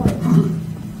of forest,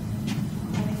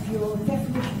 and if your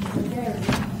definitions are varied,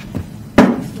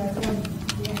 it's like one,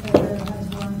 the FAO has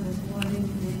one, there's one in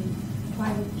the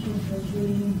climate change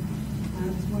regime,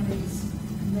 and one is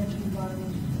conventional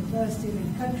environmental diversity, and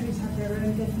countries have their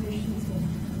own definitions, and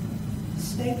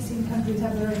states in countries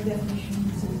have their own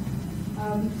definitions.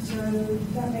 So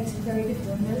that makes it very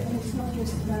different, and it's not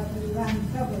just about the land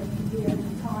cover, it can be over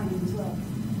time as well.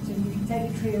 So you can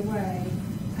take a tree away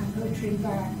and put a tree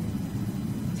back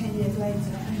 10 years later,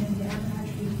 and then you haven't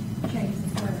actually changed the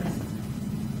forest.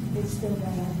 It's still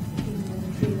there, even though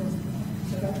the tree wasn't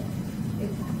there.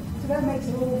 So that makes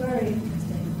it all very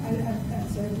interesting. And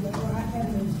so what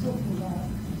Emily was talking about,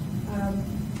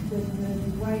 the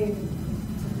way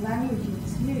the language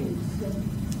is used,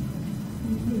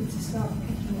 you need to start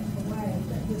picking up the way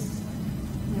that this,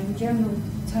 general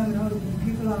terminology,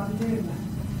 people aren't doing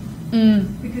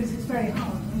that. Because it's very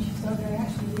hard when you start going,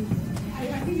 actually,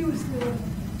 I think it was the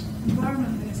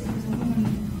environment minister, it was a woman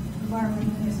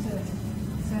environment minister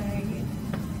saying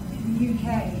in the UK,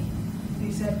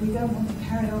 who said, we don't want to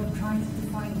carry on trying to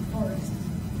define the forest.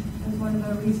 That was one of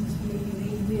our reasons for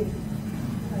leaving the EU.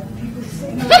 People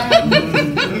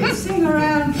sitting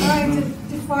around trying to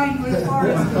define what a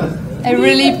forest is. I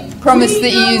really promise the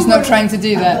EU's not trying to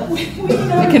do that.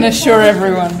 I can assure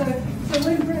everyone. So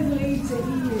when Britain leaves the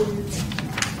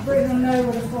EU, Britain will know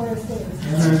what a forest is.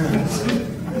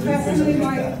 In fact, Emily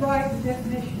might write the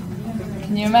definition.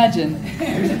 Can you imagine?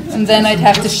 And then I'd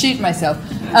have to shoot myself.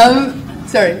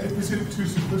 Sorry. Is it too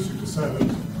simplistic to say that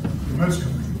in most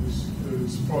countries there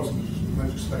is forest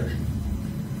legislation?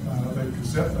 They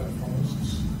gazette their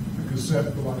forests. The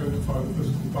gazette will identify the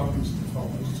physical boundaries of the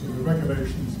forest, so the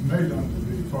regulations made under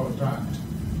the Forest Act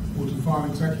will define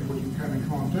exactly what you can and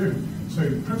can't do. So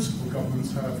in principle,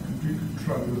 governments have complete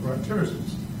control over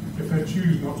activities. If they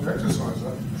choose not to exercise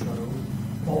that control,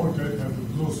 or don't have the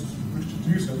resources with which to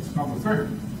do so, it's another thing.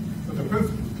 But the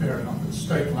principle is clear enough, it's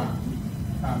state land,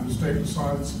 and the state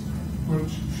decides what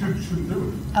it shouldn't do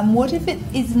with it. And what if it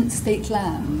isn't state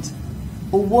land?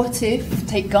 Or what if,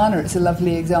 take Ghana, it's a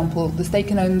lovely example, the state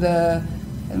can own the,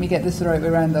 let me get this the right way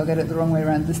around, I'll get it the wrong way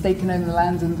around, the state can own the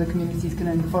land and the communities can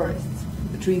own the forests,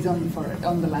 the trees on the forest,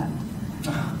 on the land.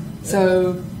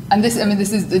 So, and this,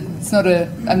 this is, it's not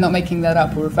a, I'm not making that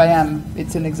up, or if I am,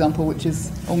 it's an example which is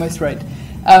almost right.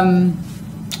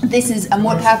 This is, and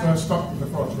what happens... They're stuck with the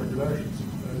forest regulations.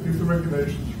 If the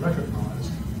regulations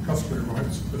recognise customary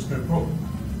rights, there's no problem.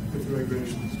 If the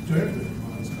regulations don't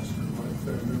recognise customary rights,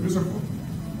 then there is a problem.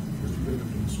 Because you don't have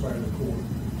to persuade a court in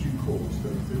due course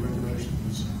that the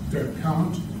regulations don't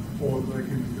count, or they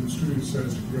can be construed so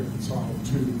as to reconcile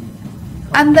to...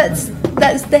 And that's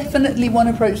definitely one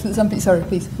approach that some people... Sorry,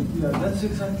 please. Yeah, that's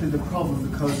exactly the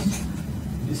problem, because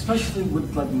especially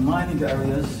with like mining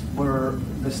areas where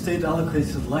the state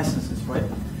allocates the licenses, right?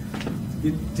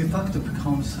 It de facto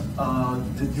becomes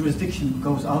the jurisdiction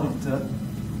goes out of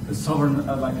the sovereign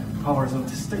powers of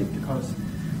the state, because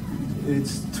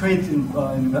it's trade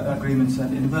agreements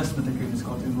and investment agreements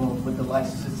got involved with the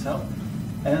license itself.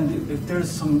 And if there's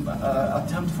some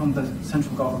attempt from the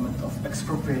central government of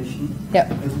expropriation, it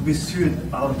will be sued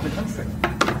out of the country.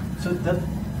 So that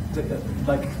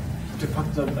de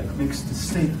facto makes the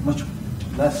state much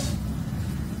less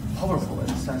powerful in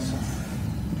a sense.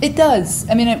 It does.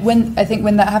 I mean, I think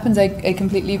when that happens, I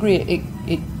completely agree.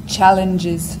 It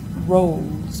challenges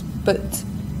roles. But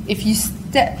if you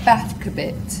step back a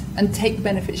bit and take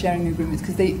benefit sharing agreements,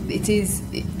 because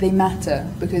they matter,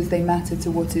 because they matter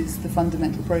to what is the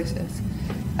fundamental process.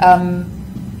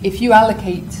 If you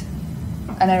allocate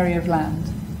an area of land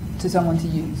to someone to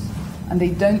use, and they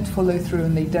don't follow through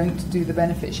and they don't do the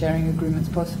benefit sharing agreements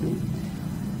possibly,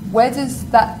 where does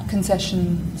that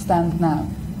concession stand now?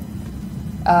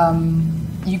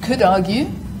 You could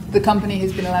argue the company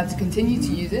has been allowed to continue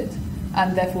to use it,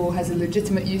 and therefore has a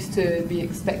legitimate use to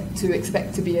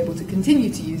expect to be able to continue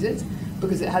to use it,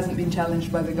 because it hasn't been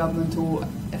challenged by the government or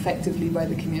effectively by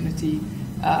the community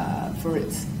for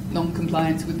its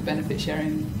non-compliance with the benefit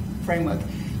sharing framework.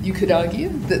 You could argue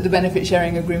that the benefit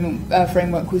sharing agreement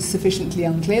framework was sufficiently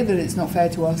unclear that it's not fair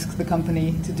to ask the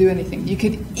company to do anything. You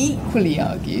could equally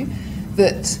argue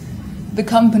that the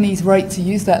company's right to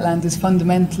use that land is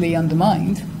fundamentally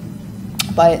undermined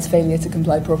by its failure to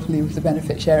comply properly with the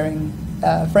benefit sharing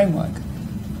framework.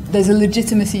 There's a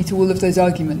legitimacy to all of those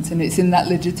arguments, and it's in that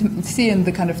legitimacy and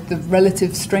the kind of the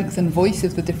relative strength and voice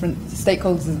of the different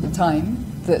stakeholders at the time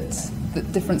that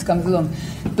difference comes along.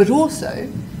 But also,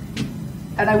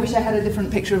 and I wish I had a different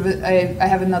picture of it, I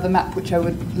have another map which I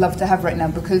would love to have right now,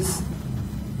 because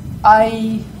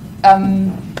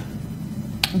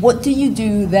what do you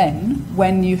do then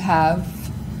when you have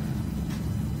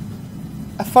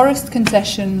a forest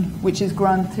concession which is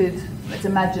granted, let's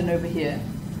imagine over here,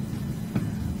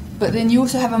 but then you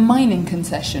also have a mining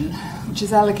concession which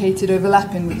is allocated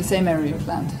overlapping with the same area of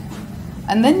land.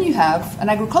 And then you have an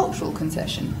agricultural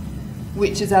concession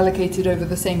which is allocated over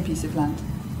the same piece of land.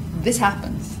 This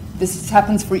happens. This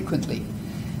happens frequently.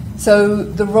 So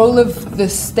the role of the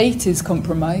state is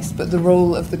compromised, but the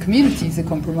role of the communities are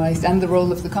compromised, and the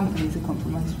role of the companies are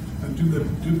compromised. And do the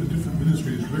different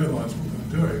ministries realise what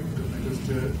they're doing? Do they just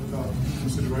do it without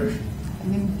consideration? I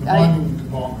mean, The mining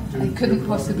department I couldn't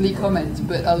possibly comment,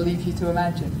 but I'll leave you to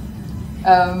imagine.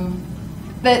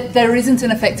 There isn't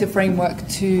an effective framework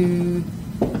to...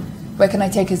 Where can I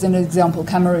take as an example?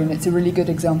 Cameroon, it's a really good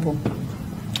example.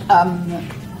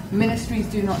 Ministries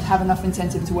do not have enough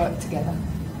incentive to work together,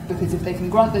 because if they can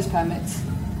grant those permits,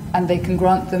 and they can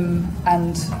grant them,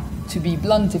 and to be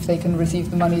blunt, if they can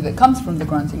receive the money that comes from the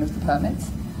granting of the permits,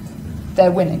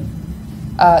 they're winning.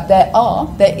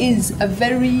 There is a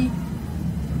very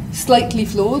slightly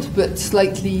flawed but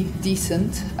slightly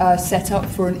decent setup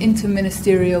for an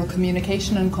interministerial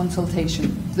communication and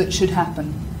consultation that should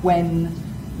happen when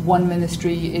one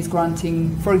ministry is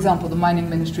granting, for example, the mining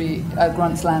ministry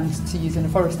grants land to use in a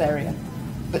forest area.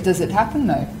 But does it happen?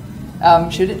 No.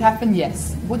 Should it happen?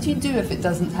 Yes. What do you do if it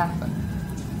doesn't happen?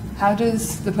 How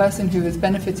does the person who has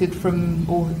benefited from,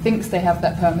 or thinks they have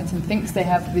that permit and thinks they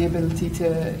have the ability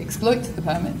to exploit the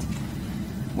permit,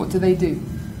 what do they do?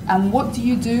 And what do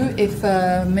you do if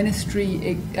a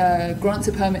ministry grants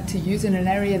a permit to use in an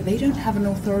area they don't have an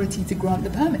authority to grant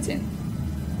the permit in?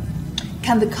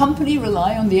 Can the company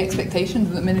rely on the expectation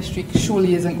that the ministry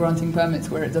surely isn't granting permits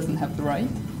where it doesn't have the right?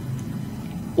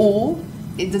 Or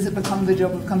does it become the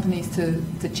job of companies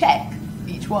to check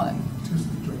each one?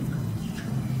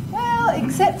 Well,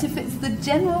 except if it's the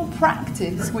general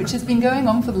practice which has been going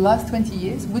on for the last 20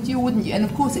 years, would you or wouldn't you? And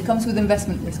of course it comes with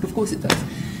investment risk, of course it does.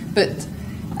 But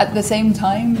at the same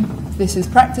time, this is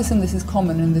practice and this is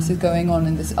common and this is going on,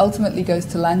 and this ultimately goes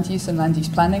to land use and land use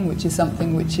planning, which is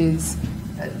something which is,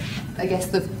 I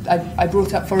guess, I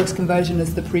brought up forest conversion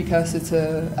as the precursor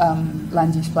to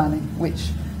land use planning, which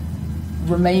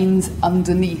remains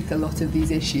underneath a lot of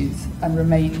these issues and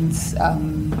remains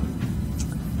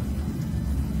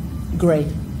grey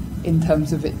in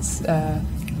terms of its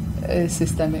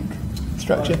systemic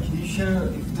structure. Can you share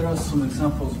if there are some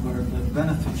examples where the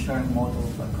benefit sharing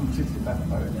model completely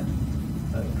backfired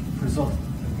and resulted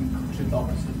in complete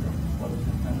opposite of what it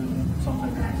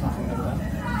something like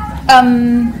that?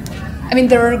 I mean,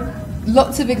 there are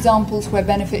lots of examples where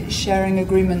benefit sharing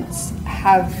agreements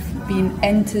have been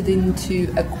entered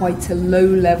into at quite a low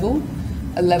level,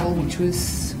 a level which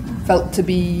was felt to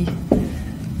be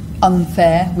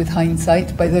unfair with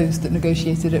hindsight by those that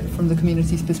negotiated it from the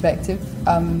community's perspective.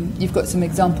 You've got some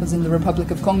examples in the Republic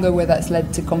of Congo where that's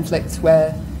led to conflicts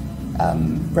where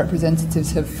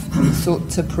representatives have sought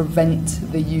to prevent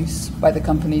the use by the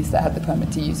companies that had the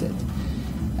permit to use it.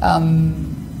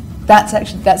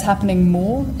 That's happening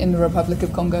more in the Republic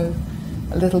of Congo,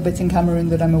 a little bit in Cameroon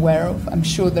that I'm aware of. I'm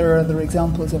sure there are other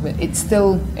examples of it. It's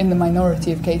still in the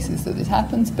minority of cases that it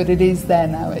happens, but it is there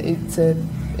now. It's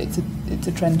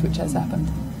a trend which has happened.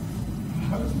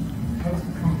 How does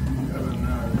the company ever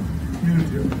know, the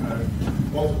community ever know,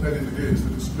 what then it is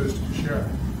that it's supposed to be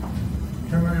sharing?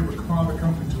 Can they require the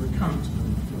company to account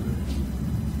for the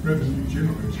revenue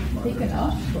generated by They can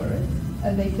ask for it.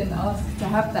 and they can ask to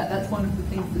have that. That's one of the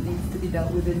things that needs to be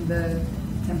dealt with in the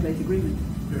template agreement.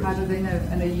 Yes. How do they know?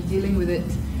 And are you dealing with it?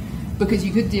 Because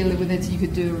you could deal with it, you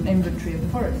could do an inventory of the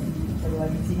forest. So I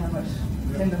can see how much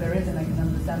timber there is and I can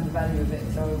understand the value of it,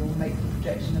 so I will make the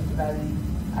projection of the value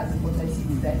as of what I see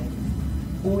today.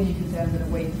 Or you can say, I'm going to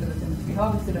wait for the timber to be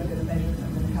harvested, I'm going to measure it,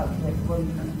 I'm going to calculate the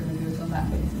volume, and I'm going to do it on that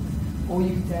basis. Or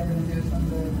you can say, I'm going to do it on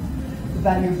the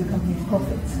value of the company's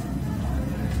profits.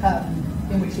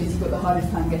 In which case you've got the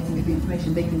hardest time getting at the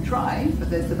information. They can try, but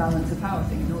there's the balance of power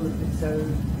thing in all of this. So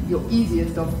your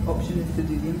easiest option is to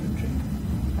do the inventory.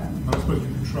 I suppose you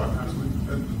can try and have an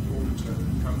independent auditor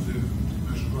who comes in and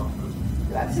measures up.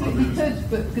 Absolutely could,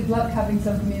 but good luck having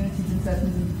some communities in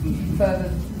certain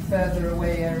further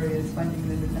away areas finding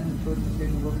an independent auditor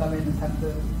who will come in and have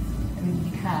the. I mean,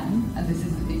 you can, and this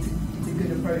is it's a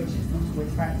good approach. It's not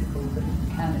always practical, but if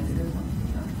you can, it's a good one.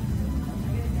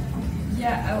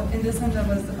 Yeah, in this sense, I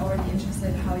was already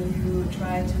interested how you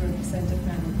try to represent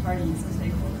different parties or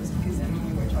stakeholders, because I mean,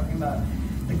 you were talking about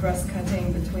the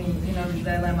cross-cutting between, the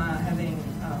dilemma having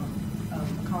a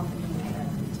company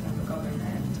and the government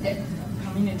and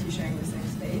community sharing the same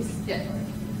space. Yeah.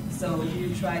 So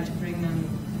you try to bring them,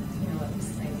 at the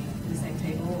same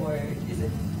table, or is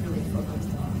it really focused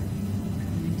on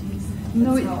communities?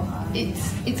 No,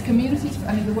 it's communities.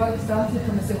 I mean, the work started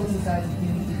from a civil society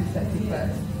community perspective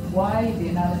first. Why? The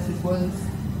analysis was,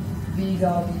 these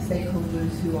are the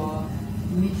stakeholders who are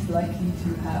least likely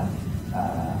to have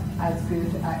as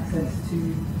good access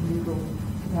to legal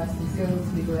capacity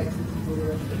skills, legal expertise, all the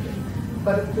rest of it.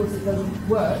 But of course it doesn't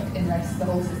work unless the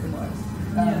whole system works.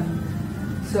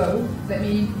 So let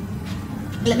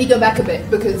me go back a bit,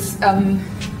 because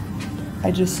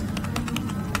I just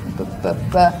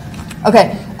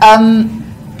okay,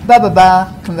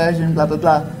 conversion, blah blah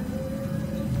blah.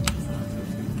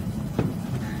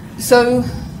 So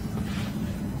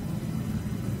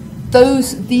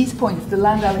these points, the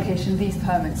land allocation, these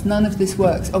permits, none of this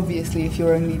works, obviously, if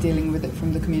you're only dealing with it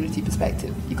from the community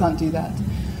perspective. You can't do that.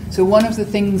 So one of the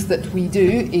things that we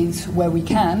do is, where we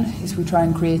can, is we try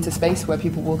and create a space where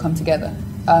people will come together.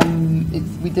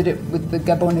 We did it with the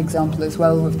Gabon example as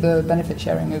well, with the benefit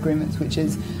sharing agreements, which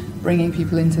is bringing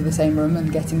people into the same room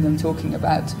and getting them talking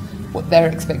about what their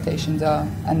expectations are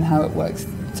and how it works,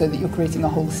 so that you're creating a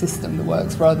whole system that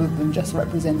works rather than just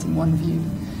representing one view.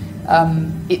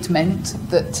 It meant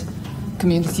that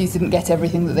communities didn't get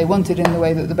everything that they wanted in the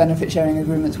way that the benefit sharing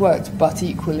agreements worked, but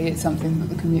equally it's something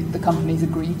that the companies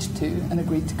agreed to and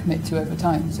agreed to commit to over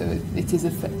time. So it is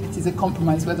a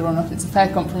compromise. Whether or not it's a fair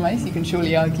compromise, you can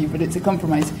surely argue, but it's a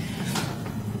compromise.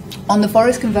 On the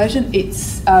forest conversion,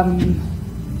 it's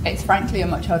frankly a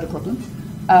much harder problem.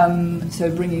 So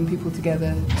bringing people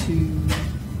together to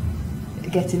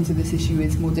get into this issue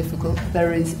is more difficult.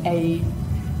 There is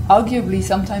arguably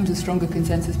sometimes a stronger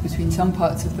consensus between some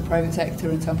parts of the private sector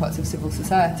and some parts of civil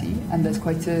society, and there's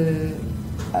quite a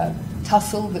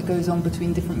tussle that goes on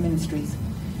between different ministries.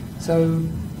 So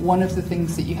one of the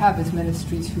things that you have is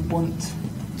ministries who want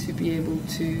to be able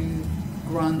to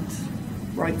grant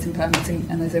rights and permits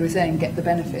and as I was saying, get the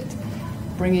benefit.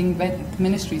 Bringing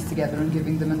ministries together and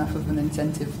giving them enough of an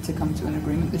incentive to come to an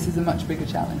agreement, this is a much bigger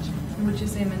challenge. Would you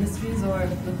say ministries or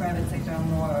the private sector are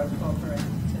more cooperative?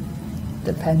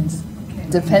 Depends. Okay.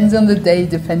 Depends on the day,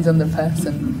 depends on the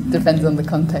person, depends on the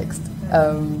context.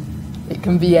 It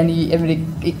can be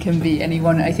it can be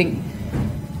anyone. I think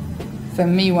for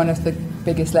me, one of the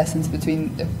biggest lessons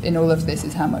in all of this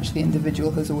is how much the individual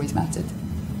has always mattered.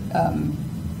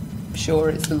 Sure,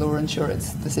 it's the law and sure,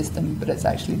 it's the system, but it's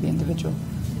actually the individual.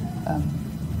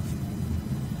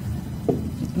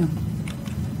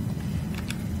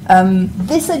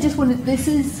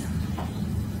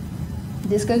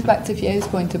 This goes back to Fio's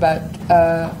point about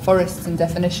forests and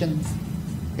definitions.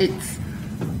 It's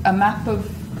a map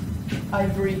of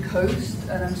Ivory Coast,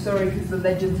 and I'm sorry because the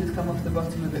legend has come off the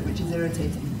bottom of it, which is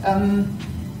irritating.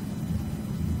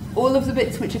 All of the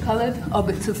bits which are coloured are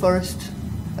bits of forest.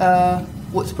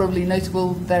 What's probably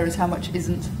notable there is how much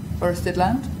isn't forested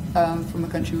land from a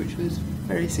country which was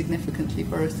very significantly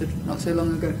forested not so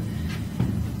long ago.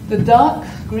 The dark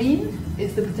green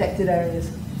is the protected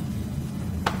areas.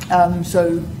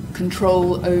 So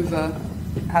control over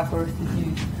how forest is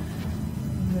used.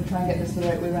 I'm going to try and get this the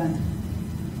right way around.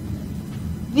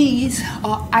 These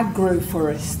are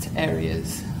agroforest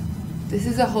areas. This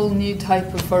is a whole new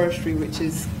type of forestry which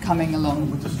is coming along.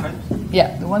 With the stripes?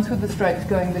 Yeah, the ones with the stripes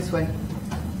going this way.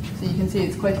 So you can see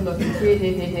it's quite a lot. It's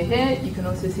here. You can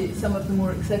also see it's some of the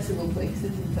more accessible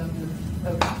places in terms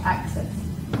of access.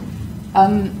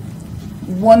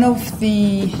 One of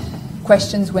the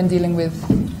questions when dealing with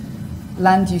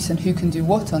land use and who can do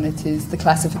what on it is the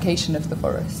classification of the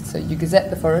forest. So you gazette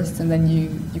the forest and then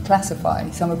you classify.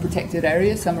 Some are protected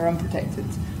areas, some are unprotected.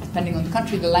 Depending on the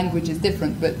country, the language is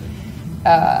different, but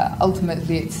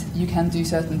ultimately it's you can do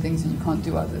certain things and you can't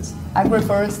do others.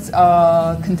 Agroforests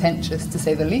are contentious, to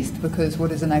say the least, because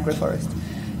what is an agroforest?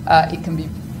 It can be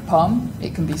palm,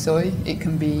 it can be soy, it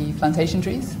can be plantation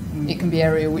trees, it can be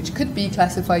area which could be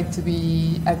classified to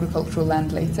be agricultural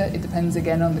land later. It depends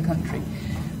again on the country.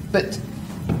 But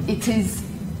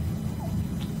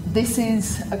this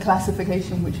is a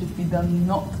classification which has been done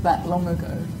not that long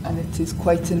ago, and it is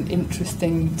quite an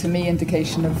interesting, to me,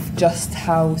 indication of just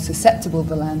how susceptible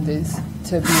the land is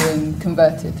to being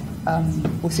converted,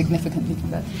 or significantly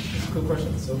converted. Quick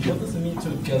question. So what does it mean to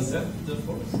gazette the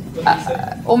forest?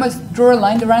 Almost draw a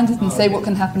line around it and say what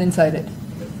can happen inside it.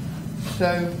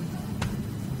 So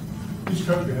each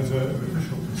country has an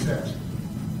official gazette,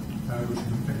 which you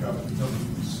can pick up at the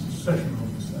government's session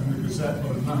office, and the gazette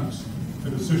will announce the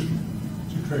decision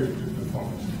to trade it in the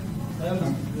forest.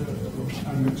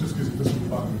 And it just gives a visible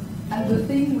value. And the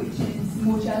thing which is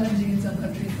more challenging in some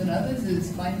countries than others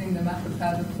is finding the map of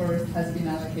how the forest has been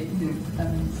allocated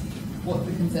and what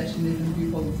the concession is and who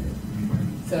holds it.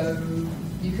 So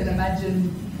you can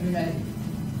imagine, I mean,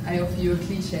 I offer you a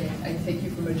cliche. I take you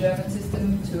from a German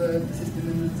system to a system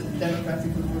in the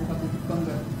Democratic Republic of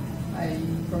Congo. I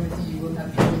promise you will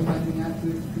have trouble finding out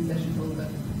who is the concession holder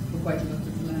for quite a lot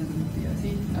of the land in the DRC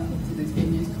and what it is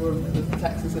being used for and whether the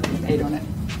taxes have been paid on it.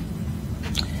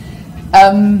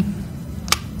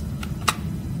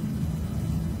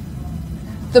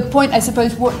 The point, I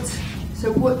suppose, the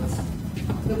work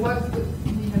that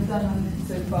we have done on this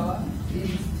so far is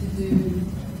to do,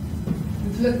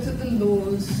 we've looked at the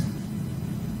laws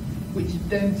which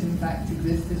don't in fact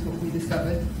exist, is what we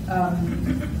discovered.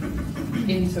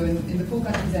 In the 4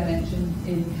 countries I mentioned,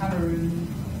 in Cameroon,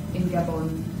 in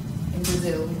Gabon, in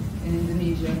Brazil, in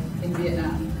Indonesia, in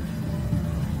Vietnam.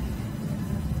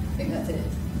 I think that's it.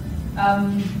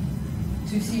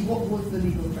 To see what was the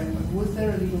legal framework. Was there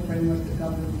a legal framework that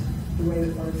governed the way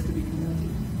that forests could be converted?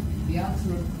 The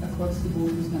answer across the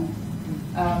board was no.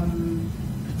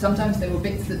 Sometimes there were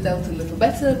bits that dealt a little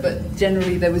better, but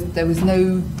generally there was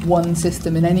no one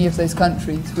system in any of those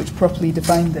countries which properly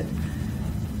defined it.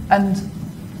 And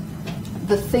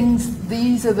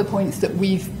these are the points that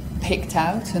we've picked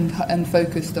out and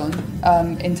focused on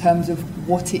in terms of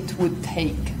what it would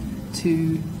take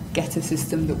to get a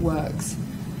system that works.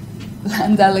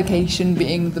 Land allocation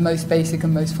being the most basic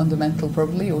and most fundamental,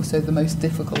 probably, also the most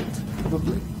difficult,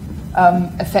 probably.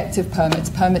 Effective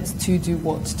permits to do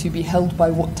what, to be held by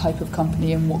what type of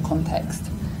company in what context.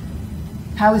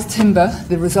 How is timber,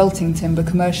 the resulting timber,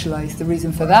 commercialized? The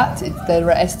reason for that, there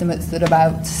are estimates that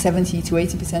about 70 to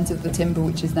 80% of the timber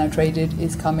which is now traded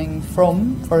is coming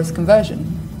from forest conversion.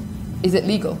 Is it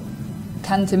legal?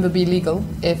 Can timber be legal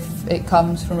if it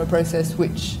comes from a process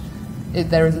which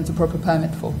there isn't a proper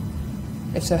permit for?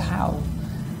 If so, how?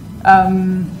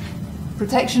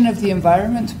 Protection of the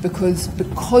environment, because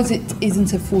it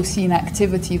isn't a foreseen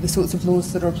activity, the sorts of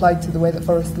laws that are applied to the way that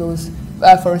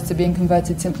forests are being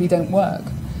converted simply don't work.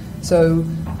 So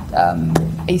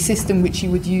a system which you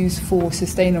would use for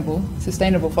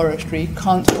sustainable forestry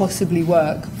can't possibly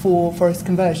work for forest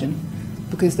conversion,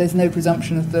 because there's no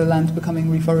presumption of the land becoming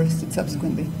reforested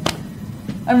subsequently.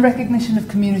 And recognition of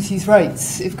communities'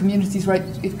 rights. If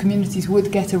communities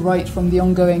would get a right from the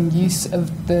ongoing use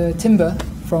of the timber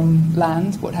from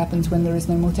land, what happens when there is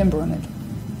no more timber on it?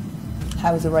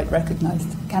 How is a right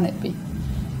recognised? Can it be?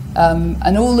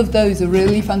 And all of those are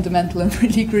really fundamental and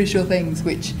really crucial things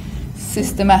which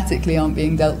systematically aren't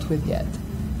being dealt with yet.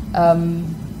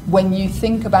 When you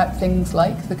think about things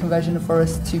like the conversion of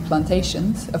forests to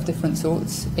plantations of different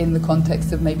sorts in the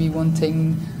context of maybe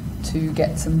wanting to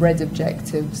get some red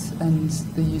objectives and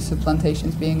the use of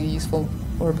plantations being a useful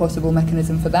or a possible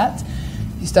mechanism for that,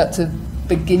 you start to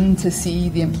begin to see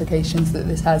the implications that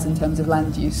this has in terms of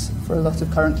land use for a lot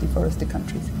of currently forested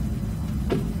countries.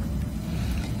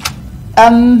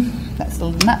 That's the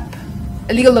map.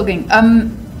 Illegal logging.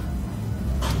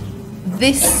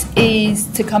 This is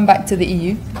to come back to the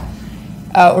EU,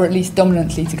 or at least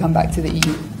dominantly to come back to the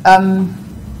EU.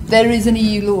 There is an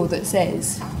EU law that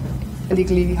says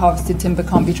illegally harvested timber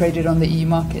can't be traded on the EU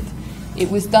market. It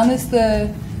was done as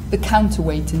the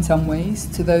counterweight in some ways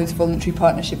to those voluntary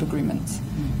partnership agreements.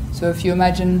 So if you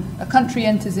imagine a country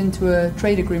enters into a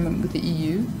trade agreement with the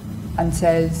EU and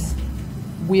says,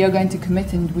 we are going to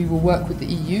commit and we will work with the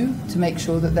EU to make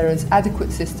sure that there is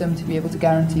adequate system to be able to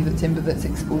guarantee that timber that's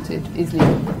exported is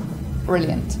legal.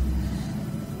 Brilliant.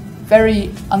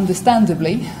 Very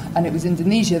understandably, and it was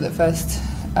Indonesia that first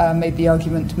made the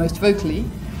argument most vocally,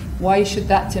 why should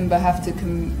that timber have to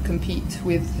compete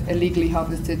with illegally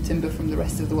harvested timber from the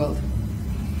rest of the world?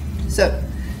 So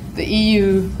the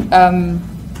EU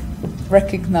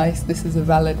recognised this as a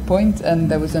valid point, and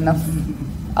there was enough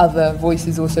other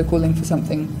voices also calling for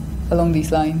something along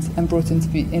these lines, and brought into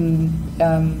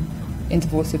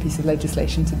force a piece of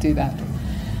legislation to do that.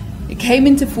 It came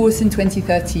into force in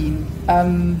 2013.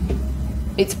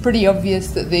 It's pretty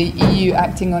obvious that the EU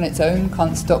acting on its own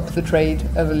can't stop the trade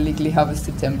of illegally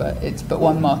harvested timber. It's but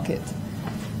one market.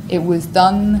 It was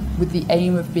done with the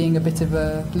aim of being a bit of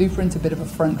a blueprint, a bit of a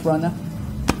front runner.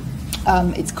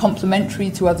 It's complementary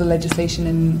to other legislation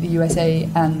in the USA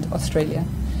and Australia.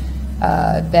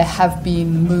 There have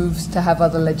been moves to have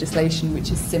other legislation which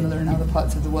is similar in other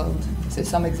parts of the world. So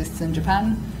some exists in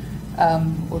Japan,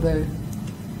 although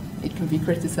it can be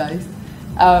criticised.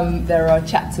 There are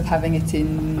chats of having it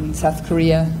in South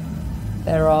Korea.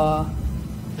 There are,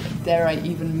 dare I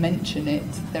even mention it,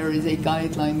 there is a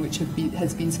guideline which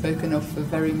has been spoken of for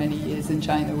very many years in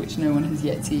China, which no one has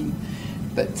yet seen.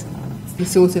 But it's the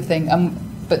sort of thing.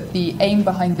 But the aim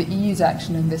behind the EU's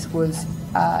action in this was,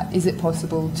 is it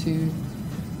possible to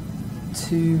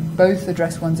both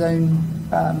address one's own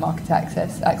market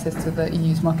access to the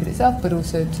EU's market itself, but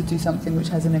also to do something which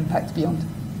has an impact beyond.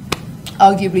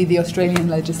 Arguably, the Australian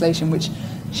legislation, which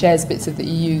shares bits of the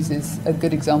EU's, is a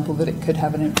good example that it could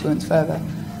have an influence further.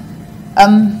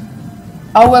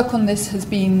 Our work on this has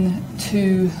been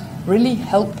to really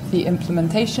help the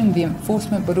implementation, the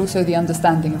enforcement, but also the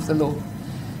understanding of the law.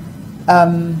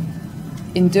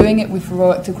 In doing it, we've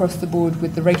worked across the board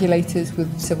with the regulators,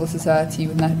 with civil society,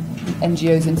 with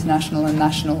NGOs, international and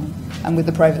national, and with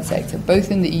the private sector,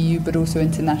 both in the EU but also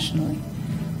internationally.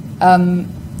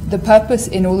 The purpose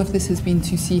in all of this has been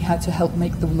to see how to help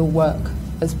make the law work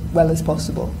as well as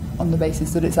possible, on the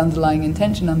basis that its underlying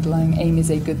intention, underlying aim is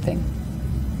a good thing.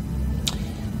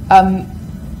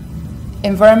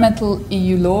 Environmental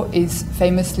EU law is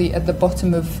famously at the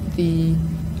bottom of the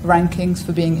rankings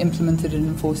for being implemented and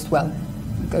enforced well.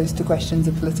 It goes to questions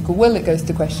of political will, it goes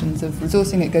to questions of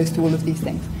resourcing, it goes to all of these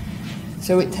things.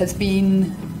 So it has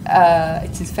been,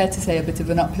 it is fair to say, a bit of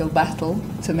an uphill battle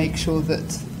to make sure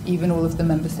that even all of the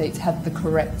member states had the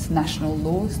correct national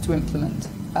laws to implement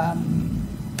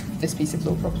this piece of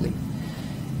law properly.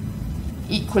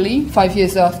 Equally, 5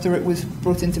 years after it was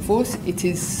brought into force, it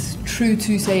is true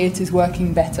to say it is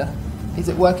working better. Is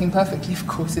it working perfectly? Of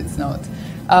course it's not.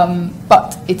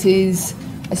 But it is,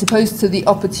 I suppose, to the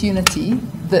opportunity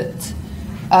that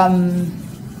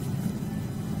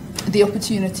the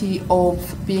opportunity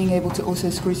of being able to also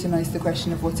scrutinise the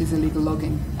question of what is illegal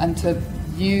logging, and to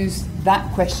use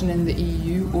that question in the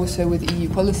EU also with EU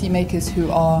policymakers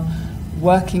who are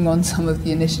working on some of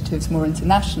the initiatives more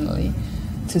internationally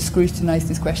to scrutinise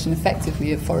this question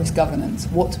effectively of forest governance.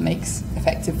 What makes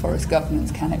effective forest governance?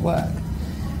 Can it work?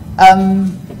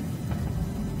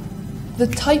 The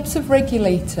types of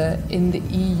regulator in the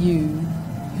EU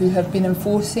who have been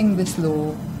enforcing this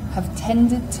law have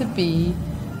tended to be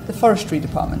the forestry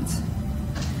departments.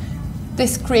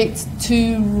 This creates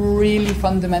two really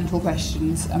fundamental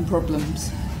questions and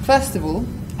problems. First of all,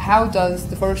 how does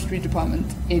the forestry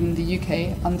department in the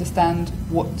UK understand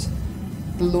what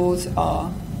the laws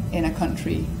are in a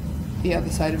country the other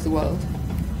side of the world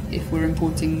if we're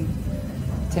importing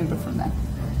timber from them?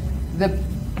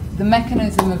 The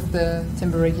mechanism of the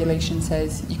timber regulation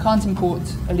says you can't import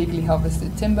illegally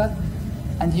harvested timber,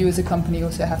 and you as a company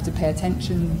also have to pay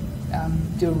attention,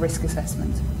 do a risk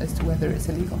assessment as to whether it's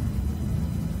illegal.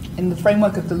 In the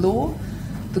framework of the law,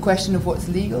 the question of what's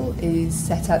legal is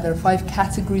set out. There are 5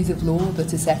 categories of law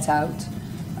that are set out,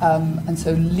 and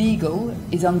so legal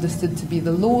is understood to be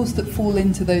the laws that fall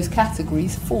into those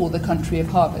categories for the country of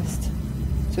harvest.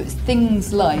 So it's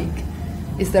things like,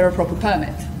 is there a proper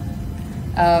permit?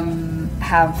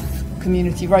 Have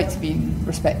community rights been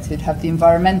respected? Have the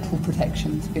environmental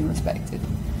protections been respected?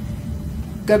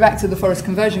 Go back to the forest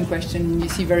conversion question, and you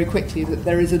see very quickly that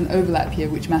there is an overlap here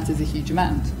which matters a huge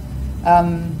amount.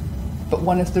 But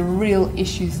one of the real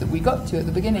issues that we got to at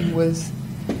the beginning was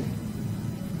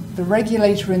the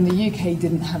regulator in the UK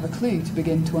didn't have a clue to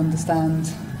begin to understand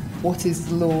what is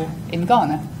the law in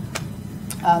Ghana.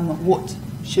 What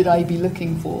should I be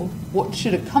looking for? What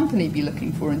should a company be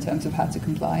looking for in terms of how to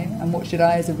comply? And what should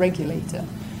I as a regulator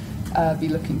be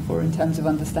looking for in terms of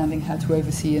understanding how to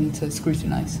oversee and to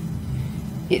scrutinise?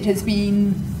 It has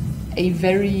been a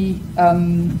very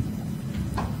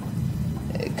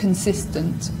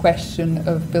consistent question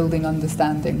of building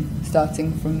understanding,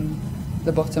 starting from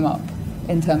the bottom up,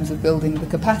 in terms of building the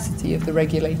capacity of the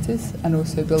regulators and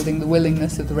also building the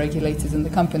willingness of the regulators and the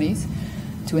companies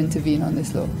to intervene on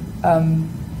this law.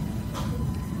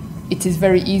 It is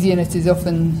very easy, and it is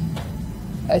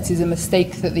a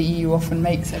mistake that the EU often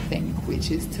makes, I think,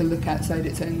 which is to look outside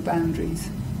its own boundaries,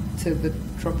 to the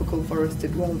tropical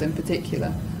forested world in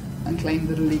particular, and claim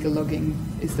that illegal logging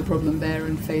is the problem there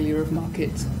and failure of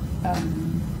market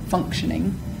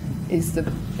functioning is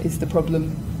the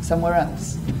problem somewhere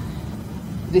else.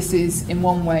 This is, in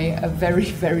one way, a very,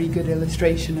 very good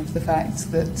illustration of the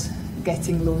fact that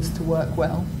getting laws to work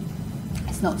well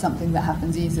is not something that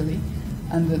happens easily,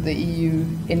 and that the EU,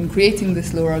 in creating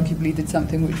this law, arguably did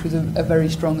something which was a very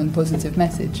strong and positive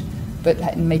message, but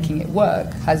in making it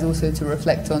work has also to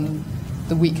reflect on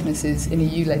the weaknesses in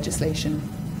EU legislation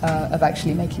of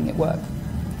actually making it work.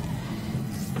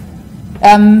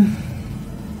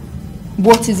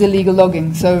 What is illegal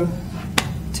logging? So,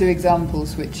 two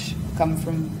examples which come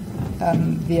from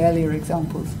the earlier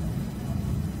examples.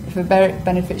 If a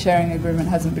benefit sharing agreement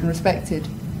hasn't been respected,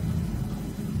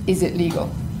 is it legal?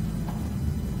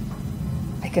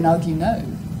 I can argue no,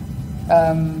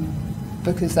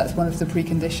 because that's one of the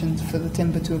preconditions for the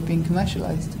timber to have been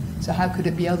commercialised. So how could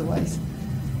it be otherwise?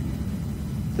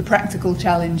 The practical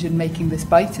challenge in making this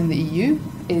bite in the EU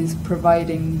is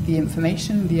providing the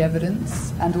information, the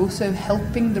evidence, and also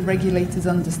helping the regulators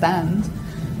understand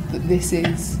that this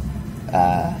is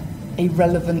a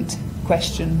relevant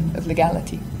question of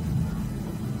legality.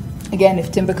 Again,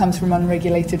 if timber comes from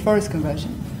unregulated forest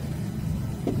conversion,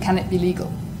 can it be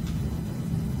legal?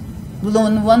 Well,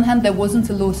 on the one hand, there wasn't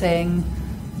a law saying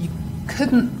you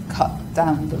couldn't cut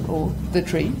down the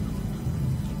tree.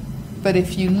 But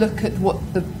if you look at what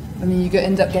you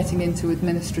end up getting into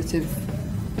administrative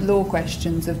law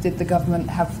questions of did the government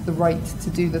have the right to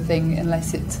do the thing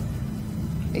unless it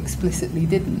explicitly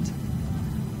didn't.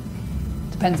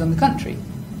 Depends on the country.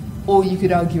 Or you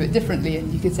could argue it differently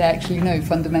and you could say actually no,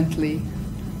 fundamentally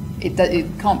it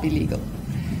can't be legal.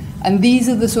 And these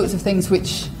are the sorts of things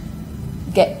which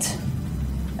get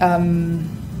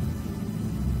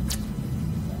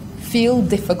feel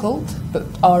difficult but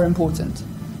are important.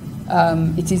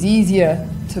 It is easier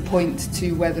to point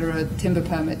to whether a timber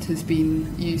permit has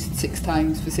been used 6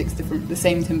 times for the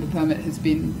same timber permit has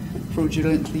been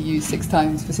fraudulently used 6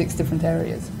 times for 6 different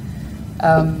areas.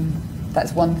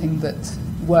 That's one thing that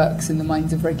works in the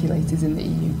minds of regulators in the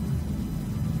EU.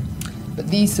 But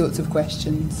these sorts of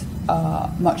questions are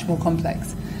much more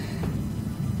complex.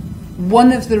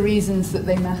 One of the reasons that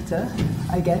they matter,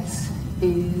 I guess,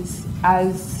 is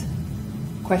as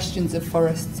questions of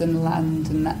forests and land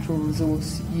and natural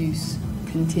resource use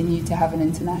continue to have an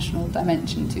international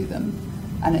dimension to them,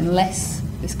 and unless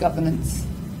this governance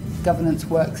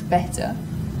works better,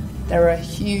 there are a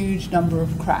huge number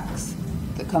of cracks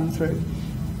that come through.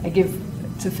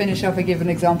 To finish off, I give an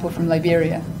example from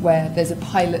Liberia, where there's a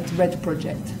pilot RED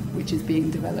project which is being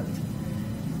developed.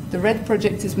 The RED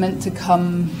project is meant to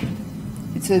come.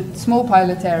 It's a small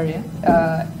pilot area.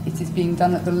 It is being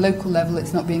done at the local level.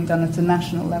 It's not being done at a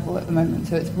national level at the moment.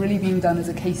 So it's really being done as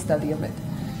a case study of it.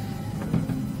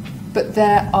 But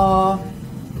there are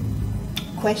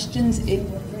questions in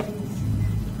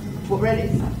what RED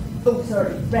is. Oh,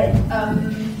 sorry, RED.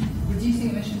 Reducing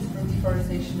emissions from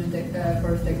deforestation and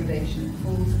forest degradation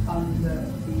falls under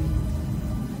the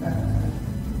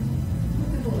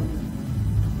what's it called?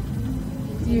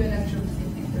 UN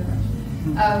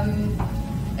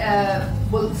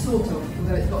well, sort of,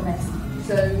 although it's got messy.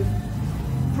 So,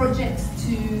 projects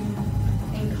to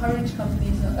encourage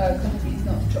countries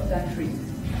not to chop down trees,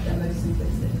 they're most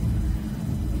simplistic.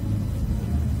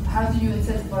 How do you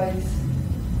incentivize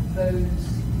those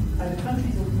either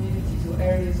countries or communities or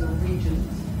areas or regions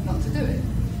not to do it?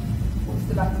 What's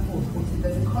the back and forth?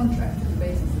 There's a contract at the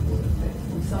basis of all of this,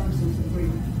 or some sort of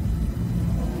agreement.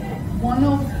 One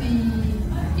of the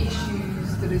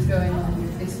issues that is going on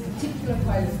with this particular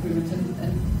pilot agreement,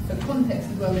 and for context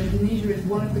as well, Indonesia is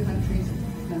one of the countries,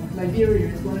 Liberia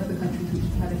is one of the countries which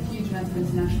have had a huge amount of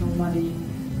international money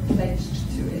pledged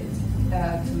to it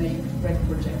to make RED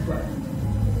projects work.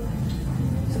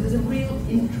 So there's a real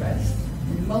interest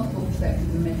in multiple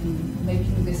perspectives in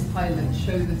making this pilot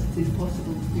show that it is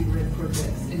possible to do RED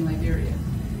projects in Liberia.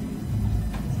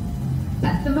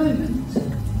 At the moment,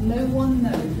 no one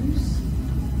knows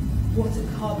what a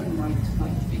carbon right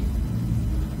might be.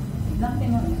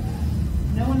 Nothing on it.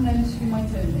 No one knows who might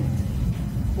own it,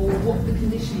 or what the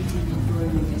conditions would be for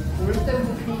owning it, or if there was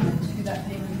a payment, who that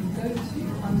payment would go to,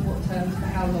 under what terms, for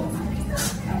how long,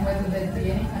 and whether there'd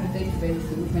be any kind of database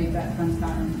that would make that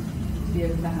transparent to be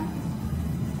able to happen.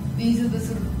 These are the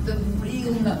sort of the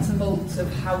real nuts and bolts of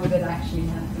how would it actually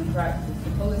happen in practice.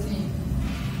 The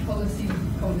policy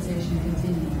conversation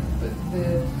continues, but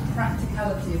the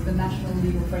practicality of the national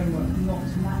legal framework not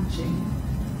matching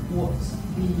what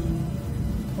the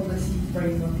policy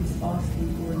framework is asking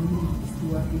for and needs to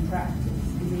work in practice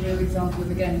is a real example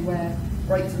of, again, where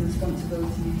rights and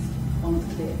responsibilities aren't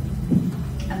clear.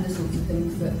 And the sorts of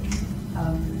things that,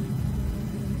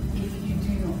 if you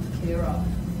do not clear up,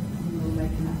 you will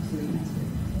make an absolute mess of it.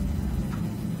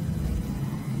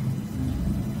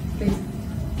 Please.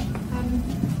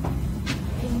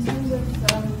 In terms of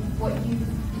what you've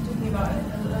been talking about, a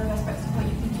lot of aspects of what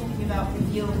you've been talking about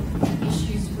reveal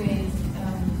issues with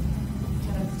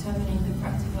kind of determining the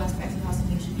practical aspects of how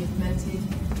something should be implemented,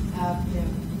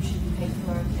 who should be paid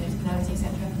for, externality, etc.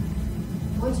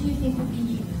 What do you think would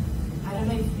be, I don't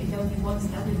know if there would be one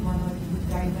standard one or if it would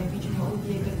vary by region, what would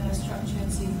be a good kind of structure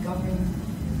to govern,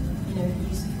 the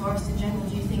use of forests in general?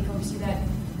 Do you think obviously that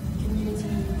community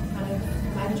kind of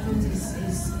management is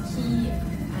key,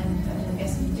 and I'm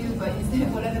guessing you do, but is there,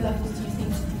 what other levels do you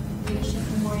think really should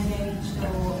be more engaged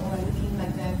or looking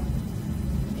like they're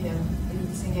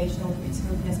disengaged or it's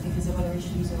hopeless because of other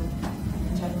issues or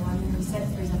in general? I mean, we said,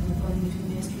 for example, problem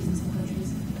between ministries in some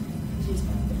countries. Could you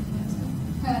explain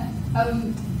that?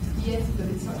 Yes, but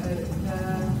it's not. I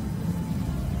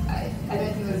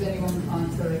don't think there's any one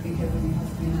answer. I think everything has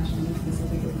to be nationally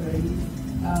specific at the very least.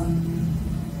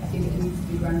 I think it needs to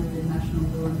be grounded in national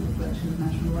law and reflection of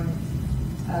national rights.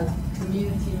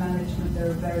 Community management, there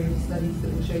are various studies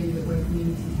that will show you that where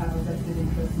communities have a vested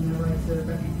interest in their rights are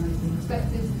recognised and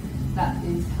respected, that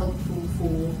is helpful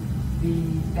for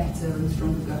the better and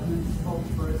stronger governance of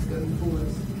forests going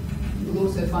forward. You'll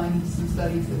also find some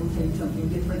studies that will tell you something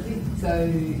differently. So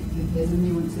there's a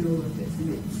nuance in all of this,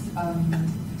 and it's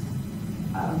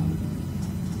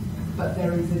but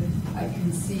there is I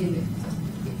can see in it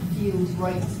feels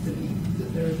right to me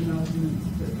that there is an argument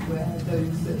that where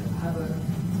those that have a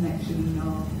connection in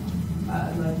our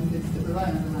livelihoods that rely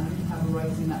on the land have a right,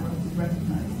 and that right is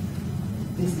recognised.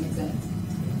 This makes sense.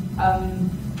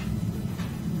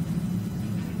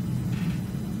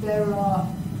 There are,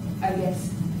 I guess,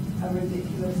 a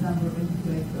ridiculous number of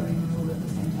interplays going on all at the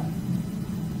same time.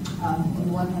 On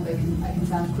the one hand, I can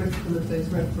sound critical of those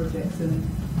RED projects, and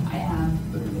I am,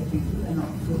 because I think that they're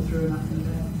not thought through enough, and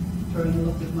they're throwing a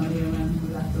lot of money around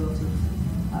without a lot of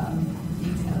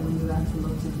detail and without a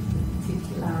lot of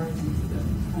particularity to them.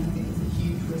 I think there's a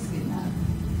huge risk in that.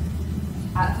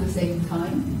 At the same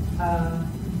time,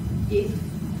 if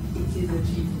it is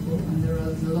achievable, and there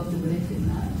is a lot of belief in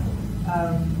that,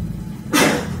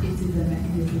 it is a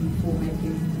mechanism for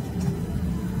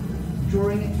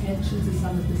drawing attention to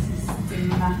some of the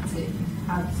systematic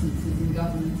absences in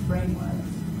governance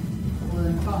frameworks, well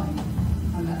then fine,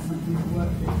 and that's something to work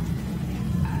with.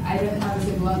 I don't have a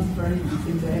single answer for any of these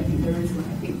things. I don't think there is one.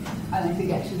 I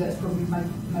think actually that's probably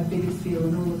my biggest feel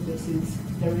in all of this is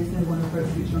there is no one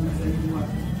approach which on its own can work.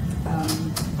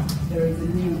 There is a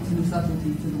nuance and a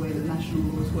subtlety to the way that national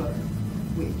laws work,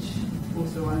 which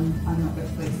also I'm not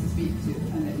best placed to speak to,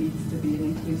 and it needs to be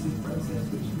an inclusive process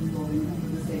which is involving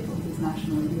the stakeholders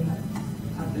nationally who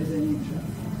have those own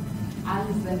interests. And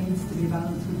there needs to be a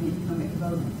balance with the economic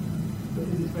development,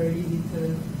 because it's very easy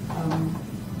to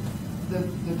the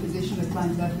position of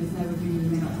ClientEarth has never been you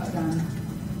may not cut down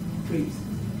trees.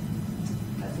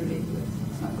 That's ridiculous.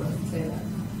 It's not for us to say that.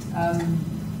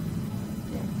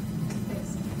 Yeah. Thanks.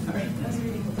 Sorry. That was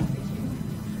really cool. Thank you.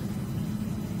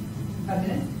 5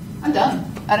 minutes? I'm done.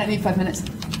 I don't need 5 minutes.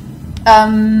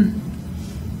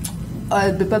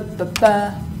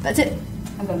 That's it.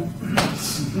 I'm done.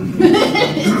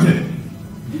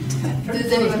 Can you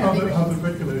tell us how the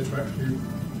regulator actually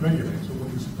regulates, or what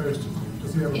he's supposed to do?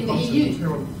 Does he have In a the concept EU?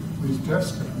 here on his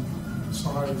desk and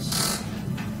decides?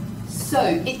 So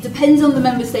it depends on the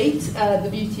member state. The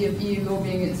beauty of EU law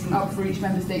being it's up for each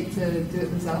member state to do it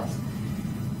themselves.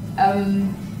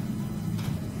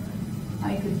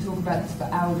 I could talk about this for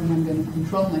hours and I'm going to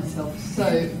control myself.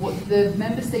 So what the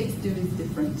member states do is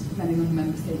different depending on the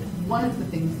member state. One of the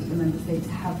things that the member states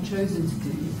have chosen to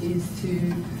do is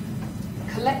to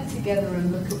collect together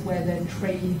and look at where their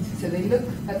trade, so they look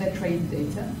at their trade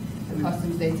data, the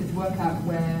customs data, to work out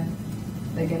where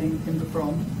they're getting timber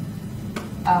from,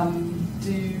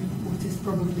 do what is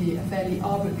probably a fairly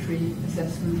arbitrary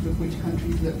assessment of which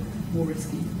countries look more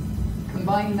risky.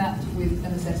 Combine that with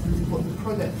an assessment of what the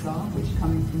products are, which are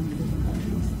coming from the different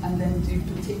countries, and then do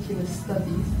particular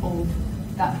studies of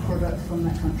that product from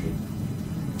that country.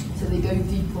 So they go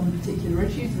deep on particular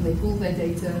issues and they pool their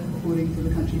data according to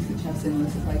the countries which have similar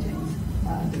supply chains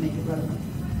that make it relevant.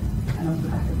 And off the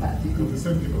back of that, do Because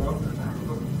there's some people out there now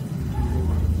who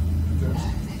don't.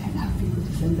 they don't have people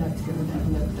to send out to go and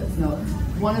envelope. That's not.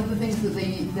 One of the things that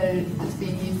that's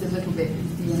being used a little bit is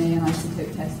DNA and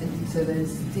isotope testing. So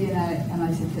there's DNA and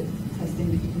isotope testing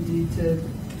that you can do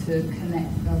to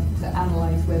connect, to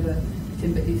analyse whether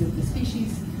timber is of the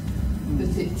species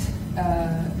that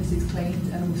this is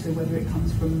claimed, and also whether it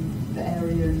comes from the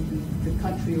area, the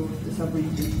country or the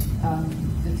sub-region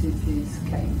that it is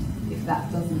claimed. If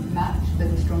that doesn't match,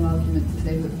 there's a strong argument to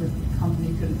say that the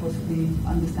company couldn't possibly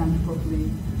understand properly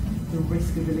the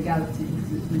risk of illegality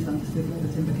because it's misunderstood where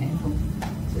the timber came from.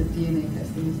 So DNA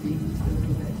testing is being used a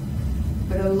little bit.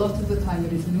 But a lot of the time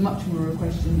it is much more a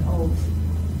question of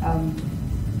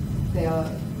they are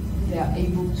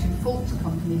able to fault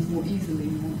companies more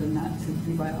easily more than that,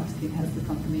 simply by asking, has the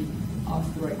company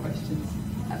asked the right questions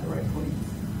at the right point?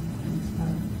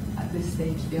 And at this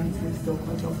stage, the answer is still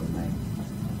quite often no.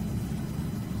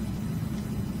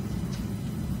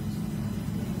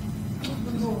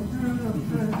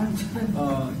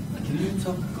 Can you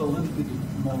talk a little bit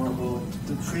more about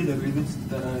the trade agreements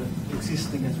that are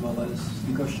existing as well as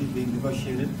being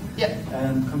negotiated? Yep.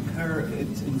 And compare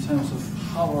it in terms of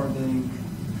how are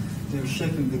they're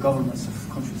shaping the governments of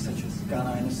countries such as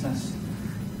Ghana, in a sense.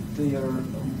 They are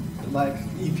like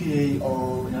EPA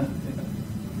or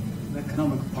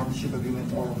economic partnership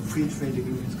agreement or free trade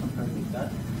agreements compared with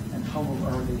that, and how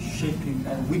are they shaping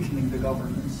and weakening the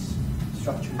governance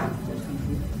structure of those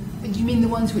countries? Do you mean the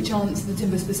ones which aren't the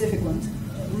timber-specific ones?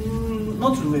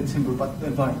 Not really timber, but the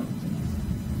environment.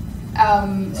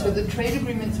 So the trade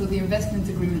agreements or the investment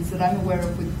agreements that I'm aware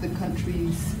of with the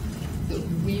countries that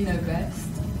we know best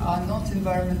are not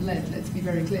environment-led, let's be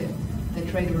very clear. They're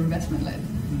trade or investment-led.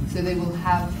 Mm-hmm. So they will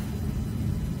have,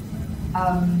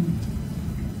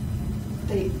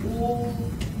 they all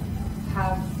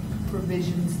have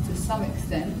provisions to some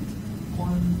extent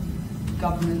on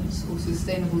governance or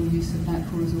sustainable use of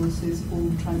natural resources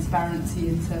or transparency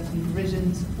in certain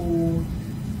provisions or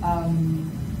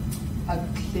a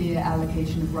clear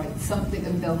allocation of rights. Something,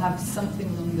 and they'll have something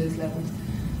along those levels.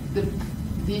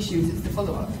 The issue is it's the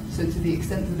follow-up. So to the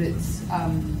extent that it's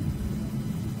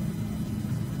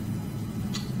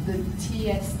the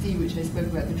TSD, which I spoke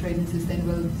about, the Trade and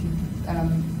Sustainable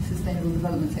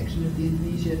Development section of the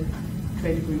Indonesia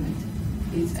Trade Agreement,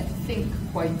 is, I think,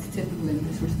 quite typical in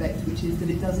this respect, which is that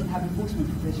it doesn't have enforcement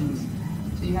provisions.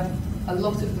 So you have a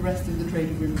lot of the rest of the trade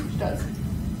agreement which does,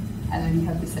 and then you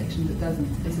have this section that doesn't.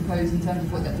 I suppose in terms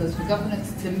of what that does for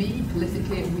governance, to me,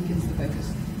 politically, it weakens the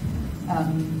focus.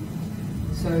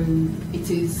 So it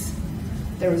is,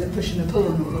 there is a push and a pull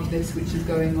on all of this, which is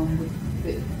going on with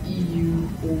the EU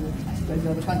or, I suppose,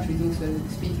 other countries also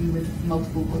speaking with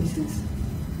multiple voices,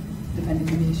 depending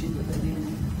on the issue that they're dealing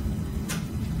with.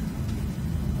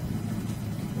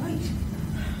 Right.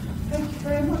 Thank you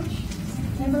very much.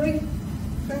 Emily,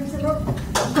 thanks a lot.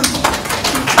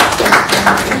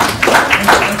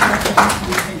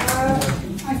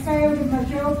 I failed in my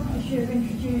job. I should have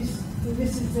introduced that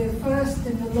this is the first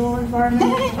in the Law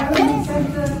Environmental Development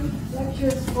Centre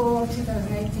lectures for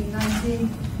 2018-19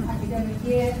 academic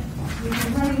year. We've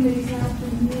been running these now for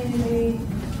nearly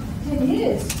 10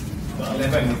 years. Well,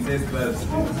 11, it says 12.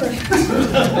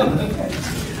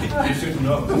 Oh, You should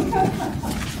know.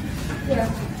 yeah.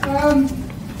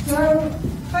 So,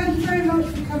 thank you very much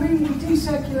for coming. We do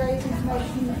circulate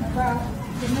information about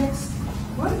the next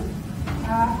one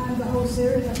and the whole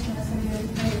series. I think that's going to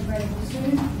be made available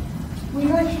soon.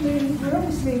 We're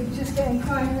obviously just getting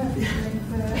ClientEarth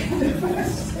for the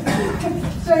first.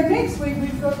 So next week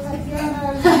we've got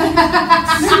Tatiana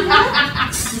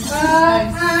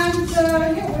and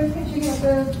yeah, we're pitching at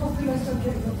the popular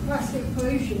subject of plastic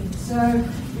pollution. So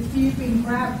if you've been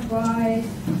grabbed by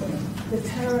the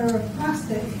terror of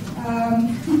plastic,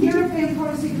 European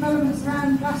policy developments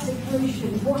around plastic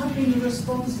pollution, what have been the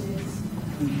responses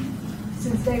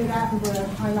since David Attenborough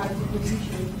highlighted this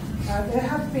issue? There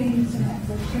have been some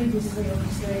efforts previously,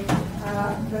 obviously,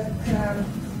 but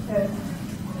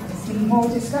there's been more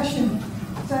discussion.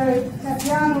 So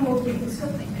Tatiana will be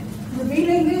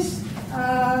revealing this.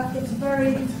 It's a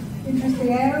very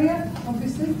interesting area,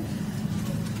 obviously.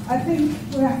 I think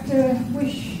we have to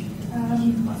wish,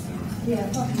 we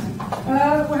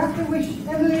have to wish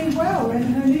Emily well in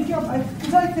her new job,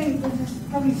 because I think this has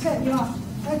probably set you up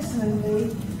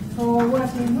excellently for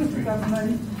working with the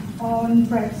government on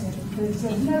Brexit, because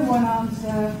there's no one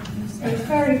answer. It's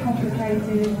very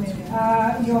complicated.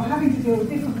 You're having to deal with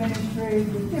different ministries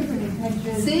with different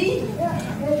intentions. See?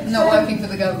 Yeah, not working for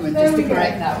the government, just to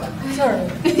correct that one. Sorry.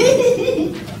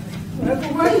 We're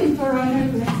working for our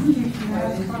noble institution now.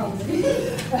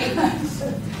 So,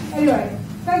 anyway,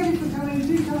 thank you for coming.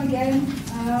 Do come again.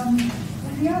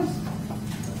 Anything else?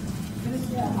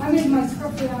 Yeah, I made my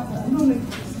scruffy outlet. I'm normally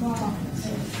smart.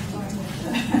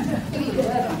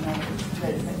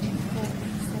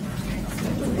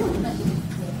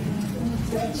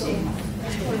 So